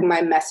guides like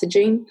my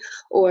messaging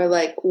or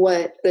like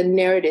what the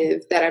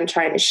narrative that I'm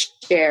trying to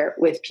share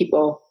with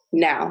people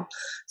now.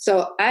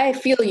 So I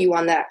feel you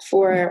on that.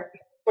 For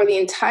the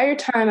entire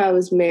time I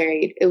was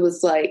married, it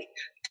was like,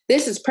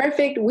 this is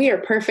perfect. We are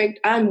perfect.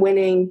 I'm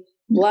winning,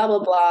 blah,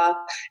 blah, blah.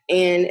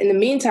 And in the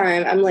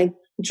meantime, I'm like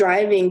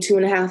driving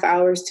 2.5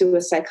 hours to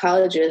a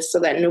psychologist so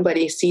that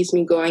nobody sees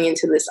me going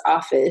into this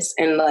office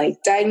and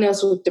like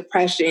diagnosed with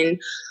depression,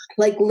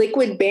 like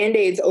liquid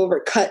Band-Aids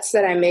over cuts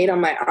that I made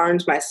on my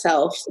arms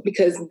myself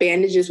because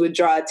bandages would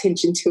draw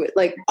attention to it.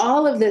 Like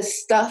all of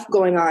this stuff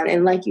going on.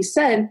 And like you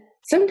said,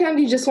 sometimes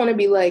you just want to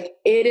be like,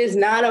 it is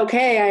not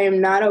okay. I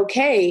am not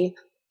okay.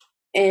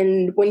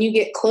 And when you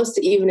get close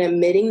to even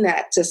admitting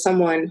that to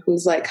someone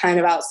who's like kind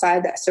of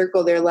outside that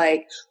circle, they're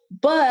like,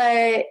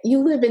 but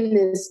you live in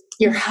this,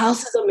 your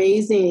house is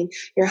amazing.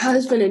 Your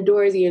husband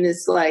adores you. And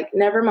it's like,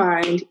 never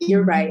mind.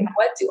 You're right.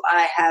 What do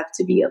I have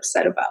to be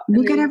upset about?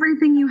 Look at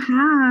everything you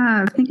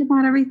have. Think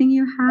about everything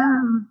you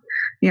have.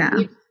 Yeah.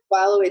 You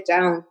swallow it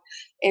down.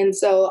 And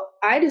so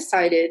I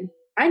decided,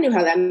 I knew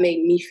how that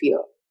made me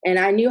feel. And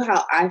I knew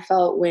how I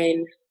felt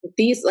when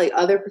these like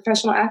other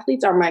professional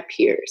athletes are my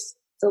peers.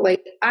 So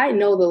like, I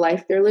know the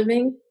life they're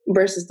living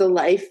versus the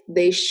life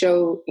they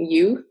show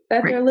you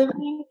that they're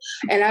living.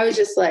 And I was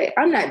just like,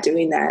 I'm not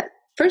doing that.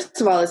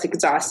 First of all, it's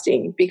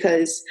exhausting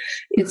because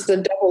it's a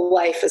double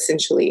life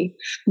essentially.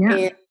 Yeah.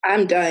 And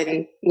I'm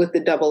done with the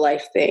double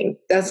life thing.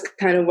 That's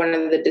kind of one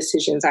of the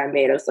decisions I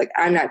made. I was like,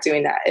 I'm not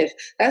doing that. If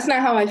that's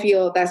not how I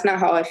feel, that's not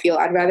how I feel.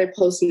 I'd rather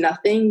post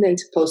nothing than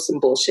to post some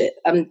bullshit.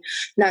 I'm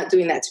not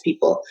doing that to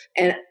people.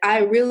 And I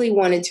really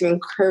wanted to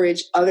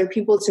encourage other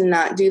people to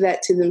not do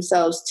that to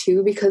themselves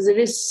too, because it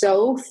is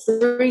so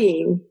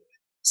freeing,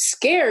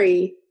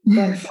 scary,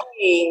 but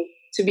freeing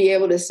to be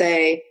able to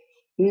say,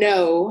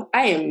 no,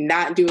 I am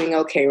not doing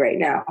okay right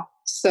now.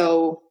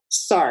 So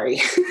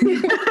sorry.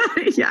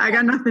 Yeah, I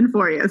got nothing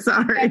for you.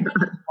 Sorry.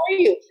 For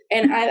you.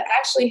 And I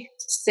actually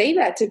say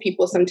that to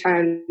people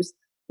sometimes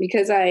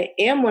because I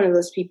am one of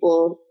those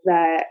people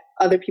that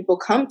other people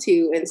come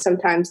to and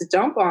sometimes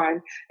dump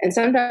on. And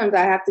sometimes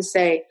I have to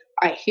say,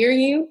 I hear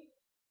you,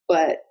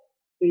 but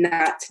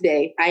not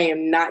today. I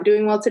am not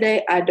doing well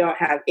today. I don't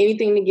have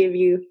anything to give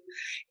you.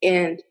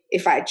 And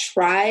if I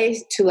try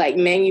to like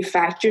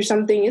manufacture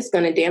something, it's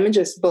going to damage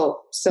us both.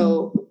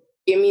 So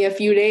give me a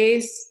few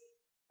days,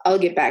 I'll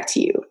get back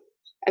to you.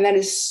 And that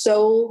is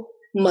so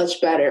much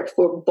better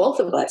for both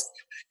of us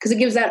because it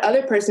gives that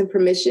other person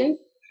permission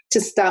to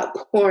stop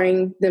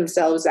pouring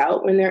themselves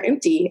out when they're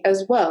empty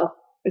as well.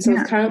 And so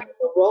it's kind of like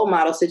a role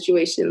model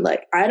situation.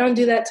 Like, I don't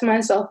do that to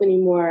myself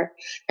anymore.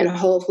 And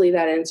hopefully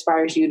that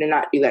inspires you to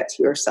not do that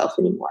to yourself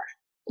anymore.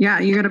 Yeah,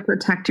 you got to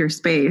protect your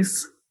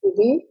space.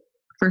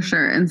 For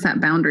sure. And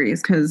set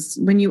boundaries. Because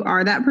when you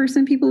are that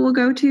person people will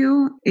go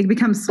to, it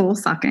becomes soul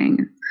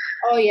sucking.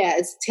 Oh, yeah.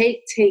 It's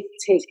take.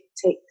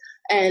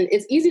 And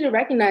it's easy to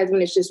recognize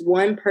when it's just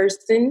one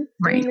person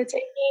doing the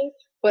taking.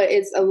 But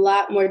it's a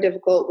lot more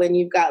difficult when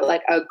you've got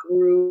like a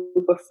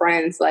group of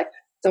friends, like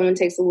someone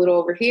takes a little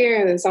over here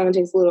and then someone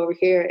takes a little over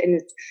here. And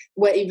it's,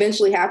 what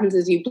eventually happens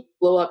is you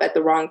blow up at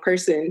the wrong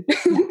person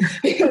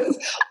because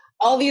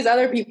all these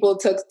other people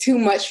took too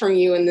much from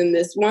you. And then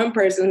this one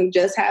person who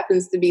just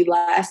happens to be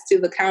last to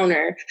the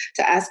counter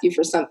to ask you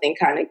for something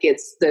kind of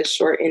gets the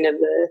short end of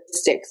the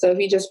stick. So if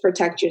you just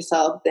protect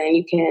yourself, then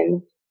you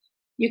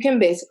can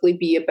basically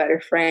be a better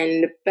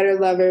friend, better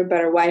lover,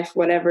 better wife,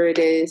 whatever it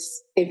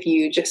is, if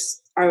you just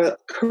are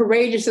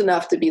courageous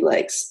enough to be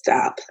like,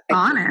 stop.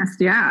 Honest,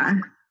 yeah.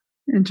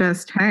 And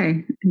just,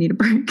 hey, I need a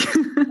break.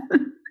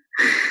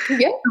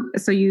 Yeah.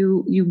 So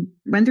you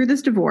went through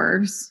this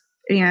divorce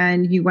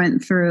and you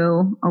went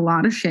through a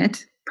lot of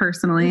shit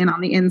personally and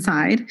on the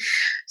inside.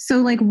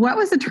 So like, what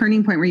was the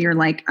turning point where you're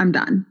like, I'm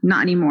done,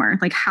 not anymore?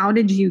 Like, how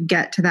did you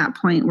get to that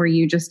point where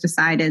you just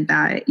decided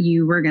that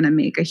you were going to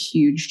make a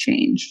huge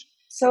change?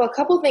 So a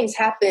couple things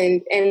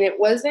happened, and it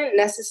wasn't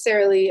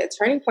necessarily a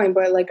turning point,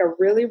 but like a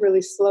really,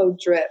 really slow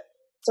drip.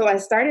 So I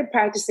started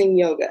practicing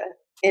yoga,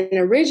 and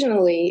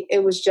originally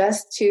it was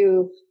just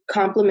to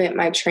complement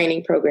my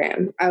training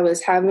program. I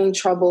was having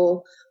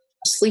trouble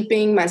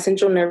sleeping. My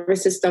central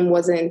nervous system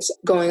wasn't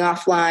going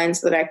offline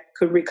so that I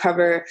could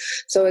recover.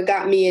 So it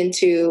got me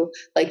into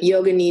like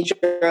yoga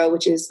nidra,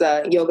 which is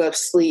the yoga of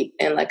sleep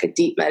and like a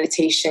deep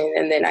meditation.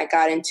 And then I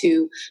got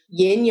into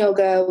yin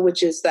yoga,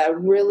 which is that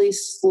really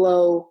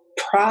slow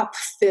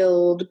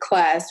prop-filled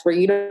class where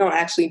you don't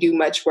actually do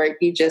much work.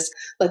 You just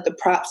let the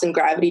props and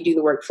gravity do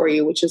the work for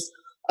you, which is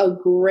a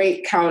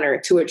great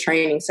counter to a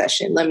training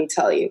session, let me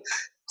tell you.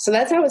 So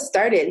that's how it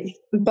started.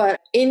 But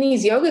in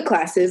these yoga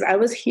classes, I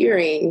was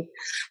hearing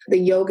the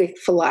yogic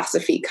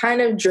philosophy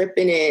kind of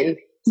dripping in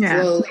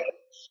slowly.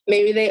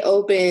 Maybe they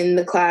open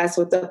the class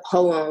with a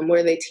poem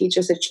where they teach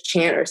us a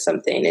chant or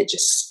something. It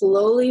just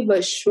slowly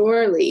but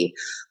surely,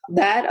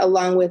 that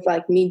along with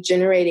like me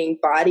generating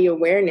body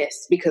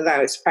awareness because I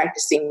was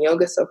practicing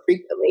yoga so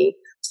frequently,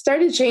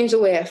 started to change the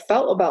way I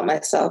felt about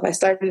myself. I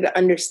started to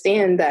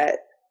understand that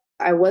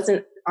I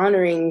wasn't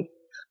honoring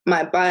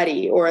my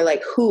body or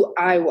like who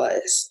I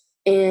was.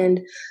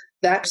 And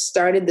that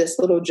started this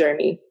little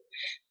journey.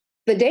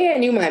 The day I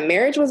knew my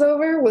marriage was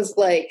over was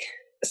like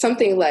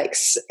something like,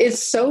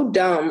 it's so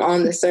dumb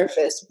on the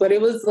surface, but it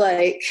was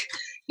like,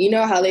 you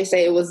know how they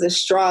say it was the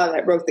straw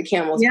that broke the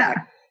camel's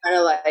back.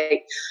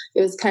 It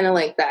was kind of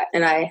like that.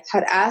 And I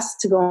had asked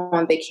to go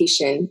on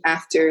vacation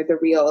after the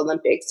Rio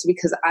Olympics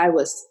because I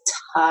was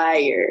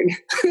tired.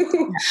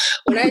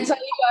 When I tell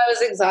you I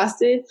was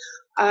exhausted,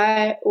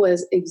 I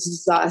was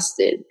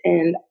exhausted.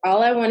 And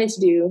all I wanted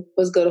to do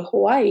was go to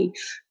Hawaii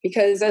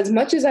because as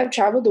much as I've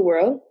traveled the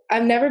world,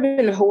 I've never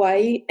been to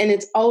Hawaii. And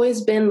it's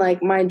always been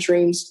like my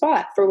dream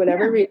spot for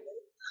whatever reason.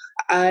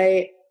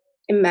 I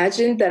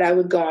imagined that I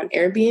would go on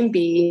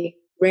Airbnb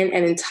rent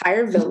an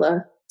entire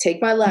villa,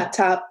 take my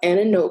laptop and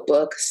a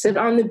notebook, sit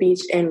on the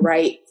beach and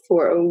write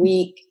for a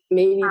week,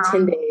 maybe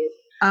 10 days.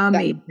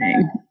 Amazing.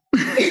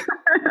 That's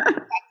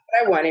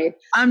what I wanted.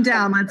 I'm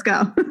down. Let's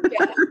go.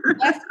 Yeah,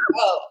 let's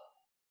go.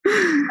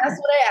 That's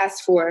what I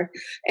asked for.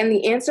 And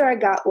the answer I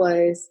got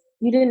was,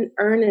 you didn't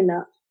earn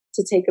enough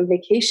to take a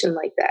vacation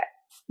like that.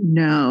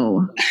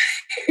 No.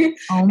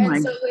 Oh my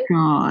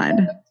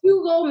God.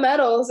 2 gold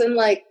medals and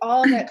like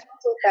all that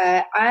comes with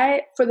that.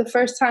 I, for the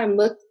first time,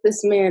 looked at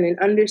this man and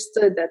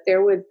understood that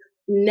there would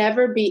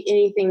never be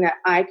anything that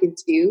I could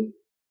do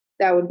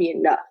that would be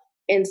enough.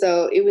 And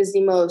so it was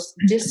the most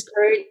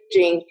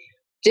discouraging,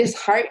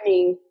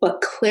 disheartening,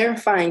 but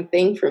clarifying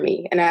thing for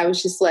me. And I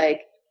was just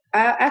like,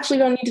 I actually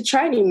don't need to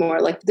try anymore.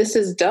 Like, this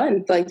is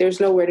done. Like,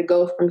 there's nowhere to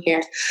go from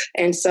here.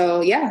 And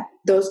so, yeah,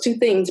 those 2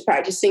 things,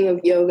 practicing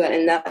of yoga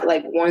and that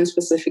like one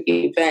specific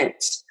event,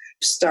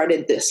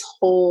 started this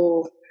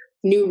whole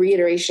new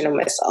reiteration of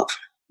myself.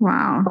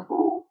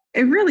 Wow.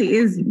 It really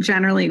is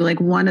generally like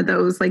one of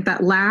those, like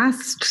that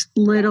last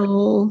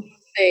little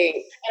thing.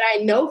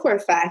 And I know for a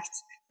fact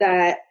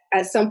that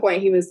at some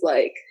point he was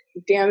like,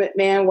 damn it,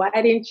 man, why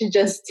didn't you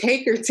just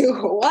take her to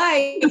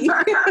Hawaii?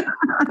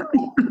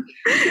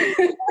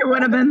 It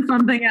would have been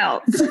something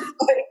else.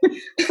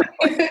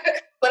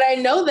 But I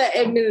know that,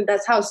 I mean,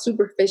 that's how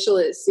superficial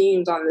it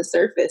seems on the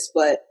surface,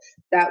 but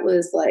that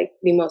was like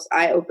the most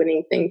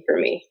eye-opening thing for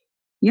me.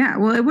 Yeah,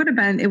 well, it would have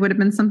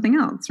been something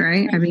else,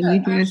 right? I mean,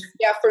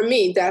 yeah, for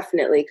me,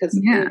 definitely, because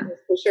it was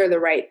for sure the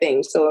right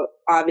thing. So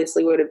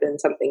obviously would have been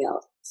something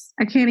else.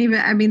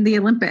 The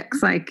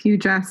Olympics, like you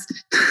just...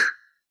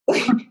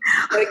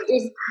 like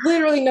there's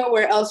literally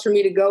nowhere else for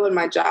me to go in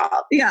my job.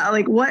 Yeah,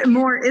 like what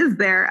more is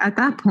there at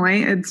that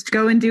point? It's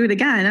go and do it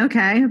again.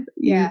 Okay.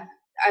 Yeah.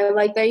 I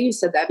like that you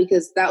said that,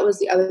 because that was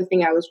the other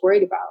thing I was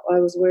worried about. I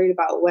was worried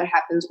about what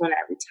happens when I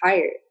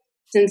retired,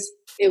 since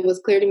it was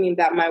clear to me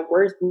that my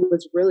worth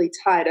was really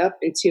tied up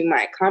into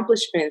my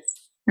accomplishments.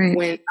 Right.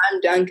 When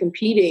I'm done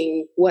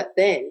competing, what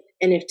then?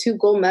 And if 2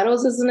 gold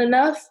medals isn't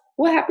enough,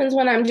 what happens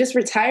when I'm just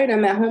retired?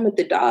 I'm at home with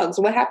the dogs.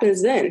 What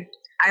happens then?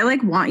 I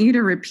want you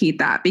to repeat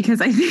that, because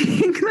I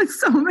think that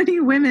so many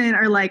women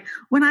are like,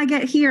 when I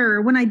get here,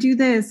 or when I do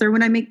this, or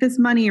when I make this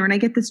money, or when I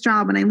get this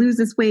job, when I lose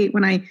this weight,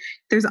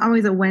 there's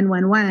always a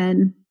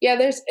when. Yeah,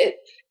 there's it.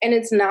 And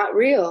it's not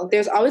real.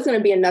 There's always going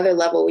to be another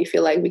level we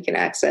feel like we can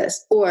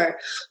access. Or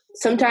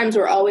sometimes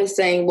we're always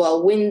saying,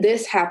 well, when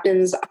this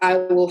happens, I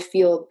will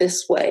feel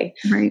this way.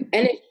 Right.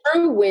 And it's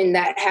true, when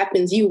that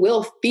happens, you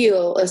will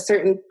feel a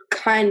certain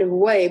kind of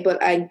way,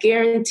 but I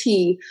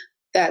guarantee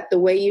that the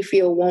way you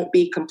feel won't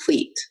be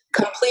complete.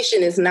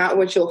 Completion is not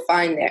what you'll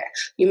find there.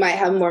 You might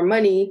have more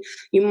money,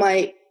 you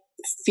might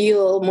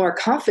feel more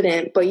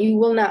confident, but you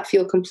will not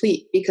feel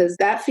complete, because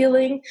that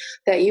feeling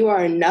that you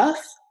are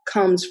enough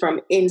comes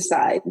from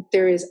inside.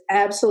 There is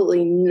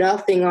absolutely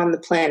nothing on the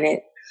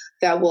planet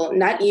that will,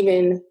 not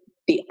even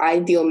the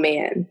ideal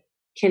man,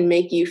 can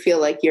make you feel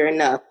like you're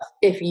enough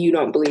if you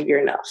don't believe you're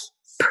enough.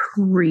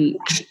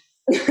 Preach.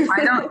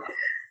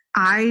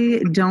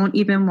 I don't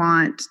even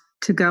want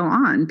to go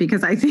on,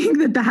 because I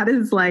think that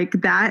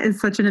is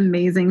such an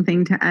amazing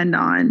thing to end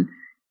on.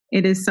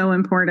 It is so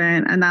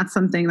important. And that's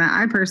something that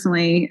I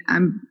personally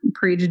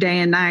preach day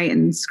and night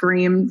and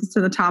scream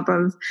to the top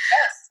of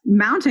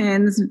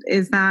mountains,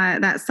 is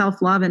that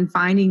self-love and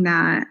finding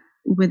that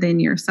within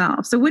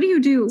yourself. So what do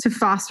you do to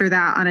foster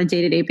that on a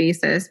day-to-day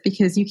basis?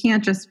 Because you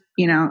can't just,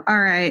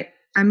 all right,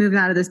 I moved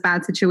out of this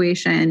bad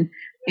situation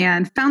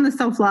and found the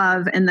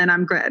self-love and then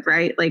I'm good,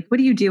 right? Like, what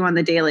do you do on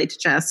the daily to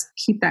just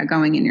keep that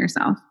going in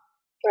yourself?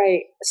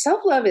 Right.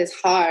 Self-love is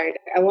hard.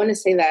 I want to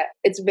say that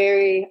it's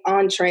very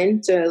on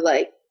trend to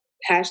like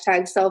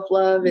hashtag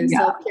self-love and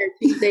self-care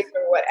Tuesdays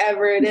or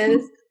whatever it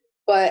is.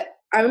 But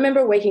I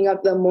remember waking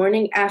up the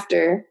morning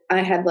after I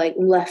had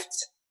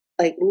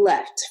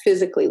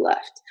physically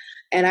left.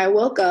 And I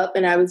woke up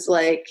and I was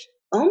like,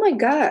 oh my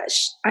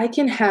gosh, I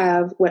can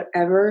have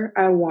whatever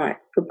I want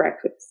for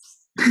breakfast.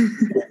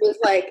 It was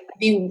like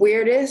the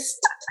weirdest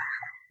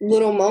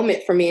little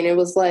moment for me. And it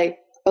was like,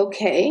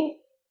 okay,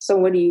 so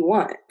what do you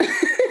want?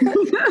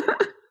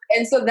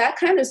 And so that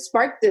kind of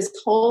sparked this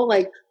whole,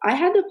 I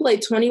had to play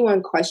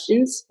 21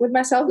 questions with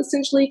myself,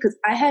 essentially, because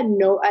I had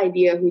no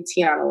idea who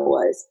Tiana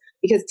was,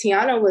 because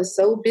Tiana was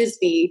so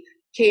busy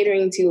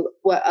catering to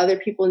what other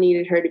people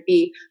needed her to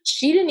be.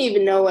 She didn't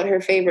even know what her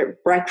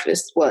favorite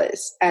breakfast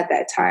was at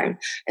that time.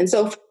 And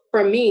so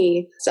for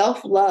me,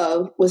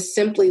 self-love was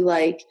simply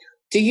like,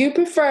 do you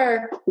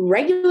prefer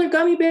regular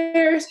gummy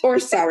bears or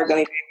sour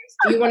gummy bears?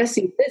 Do you want to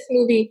see this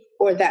movie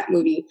or that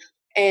movie?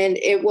 And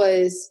it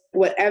was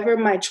whatever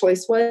my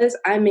choice was,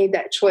 I made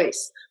that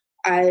choice.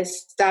 I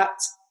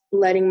stopped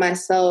letting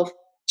myself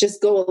just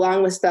go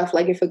along with stuff.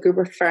 Like if a group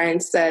of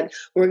friends said,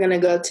 we're going to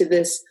go to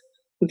this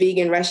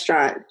vegan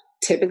restaurant,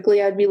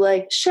 typically I'd be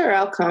like, sure,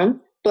 I'll come.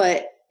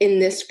 But in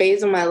this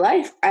phase of my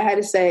life, I had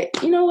to say,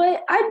 you know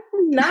what? I'm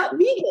not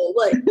vegan.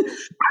 I'm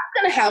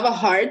going to have a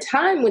hard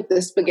time with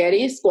the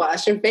spaghetti,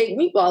 squash, and fake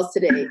meatballs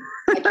today.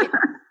 I can't,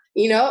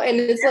 and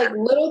it's like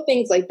little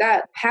things like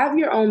that. Have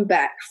your own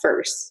back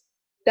first.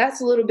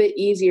 that's a little bit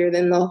easier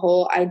than the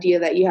whole idea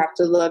that you have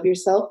to love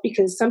yourself,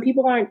 because some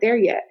people aren't there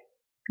yet.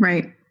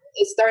 Right.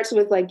 It starts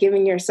with like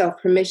giving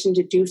yourself permission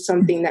to do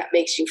something that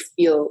makes you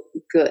feel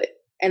good,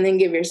 and then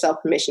give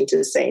yourself permission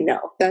to say no.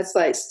 That's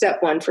like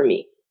step one for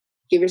me.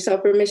 Give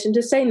yourself permission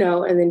to say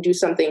no, and then do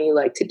something you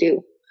like to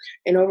do.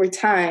 And over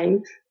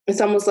time,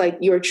 it's almost like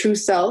your true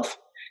self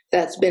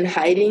that's been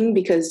hiding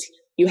because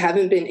you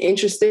haven't been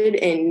interested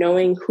in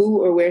knowing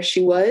who or where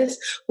she was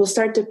will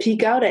start to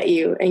peek out at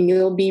you, and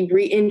you'll be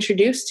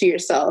reintroduced to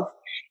yourself,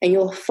 and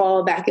you'll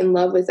fall back in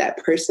love with that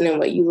person and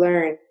what you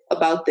learn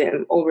about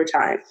them over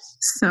time.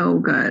 So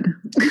good.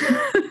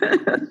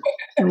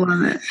 I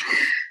love it.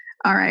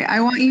 All right. I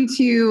want you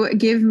to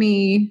give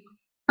me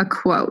a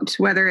quote,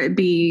 whether it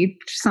be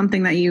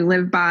something that you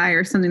live by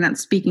or something that's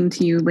speaking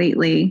to you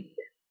lately.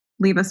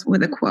 Leave us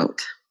with a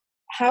quote.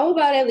 How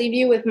about I leave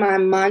you with my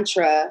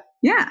mantra?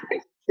 Yeah.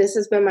 This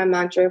has been my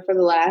mantra for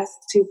the last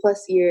 2+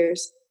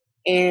 years.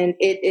 And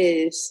it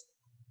is,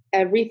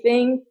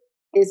 everything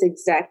is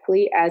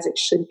exactly as it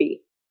should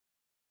be,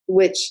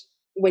 which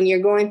when you're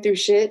going through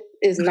shit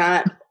is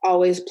not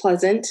always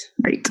pleasant.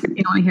 Right.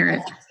 You don't hear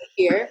it.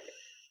 Here,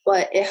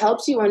 but it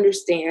helps you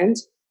understand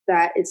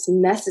that it's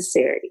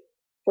necessary.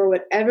 For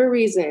whatever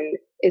reason,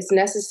 it's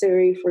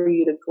necessary for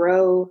you to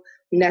grow,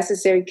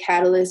 necessary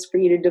catalyst for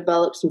you to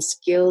develop some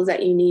skills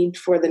that you need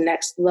for the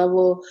next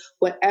level,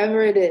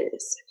 whatever it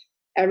is.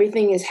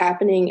 Everything is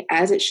happening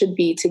as it should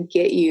be to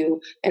get you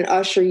and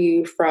usher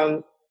you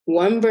from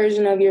one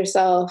version of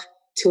yourself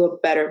to a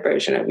better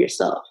version of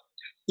yourself.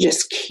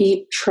 Just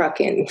keep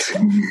trucking.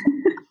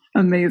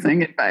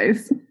 Amazing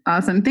advice.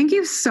 Awesome. Thank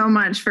you so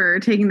much for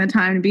taking the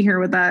time to be here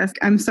with us.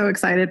 I'm so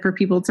excited for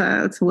people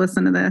to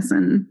listen to this.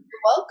 And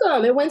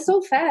welcome. It went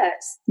so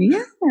fast.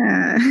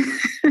 Yeah.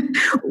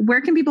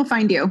 Where can people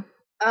find you?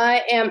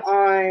 I am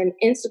on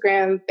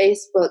Instagram,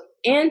 Facebook,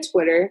 and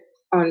Twitter,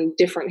 on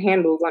different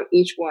handles on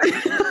each one.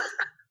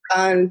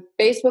 On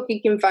Facebook,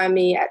 you can find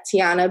me at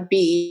Tianna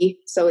B.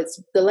 So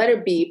it's the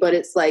letter B, but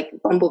it's like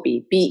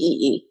Bumblebee,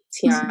 B-E-E,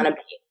 Tianna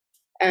B.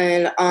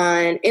 And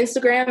on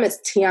Instagram, it's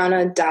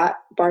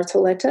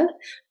Tianna.Bartoletta.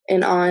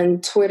 And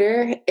on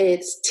Twitter,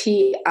 it's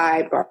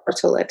T.I.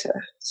 Bartoletta.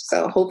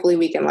 So hopefully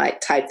we can like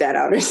type that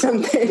out or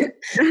something.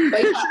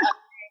 But yeah,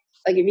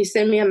 like if you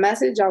send me a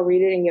message, I'll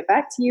read it and get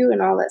back to you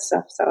and all that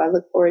stuff. So I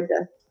look forward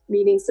to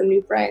meeting some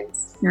new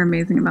friends. You're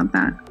amazing about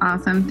that.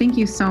 Awesome. Thank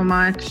you so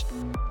much.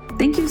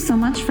 Thank you so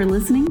much for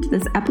listening to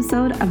this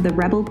episode of the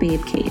Rebel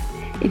Babe Cave.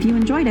 If you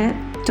enjoyed it,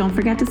 don't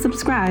forget to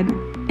subscribe,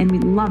 and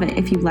we'd love it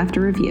if you left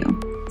a review.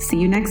 See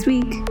you next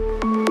week.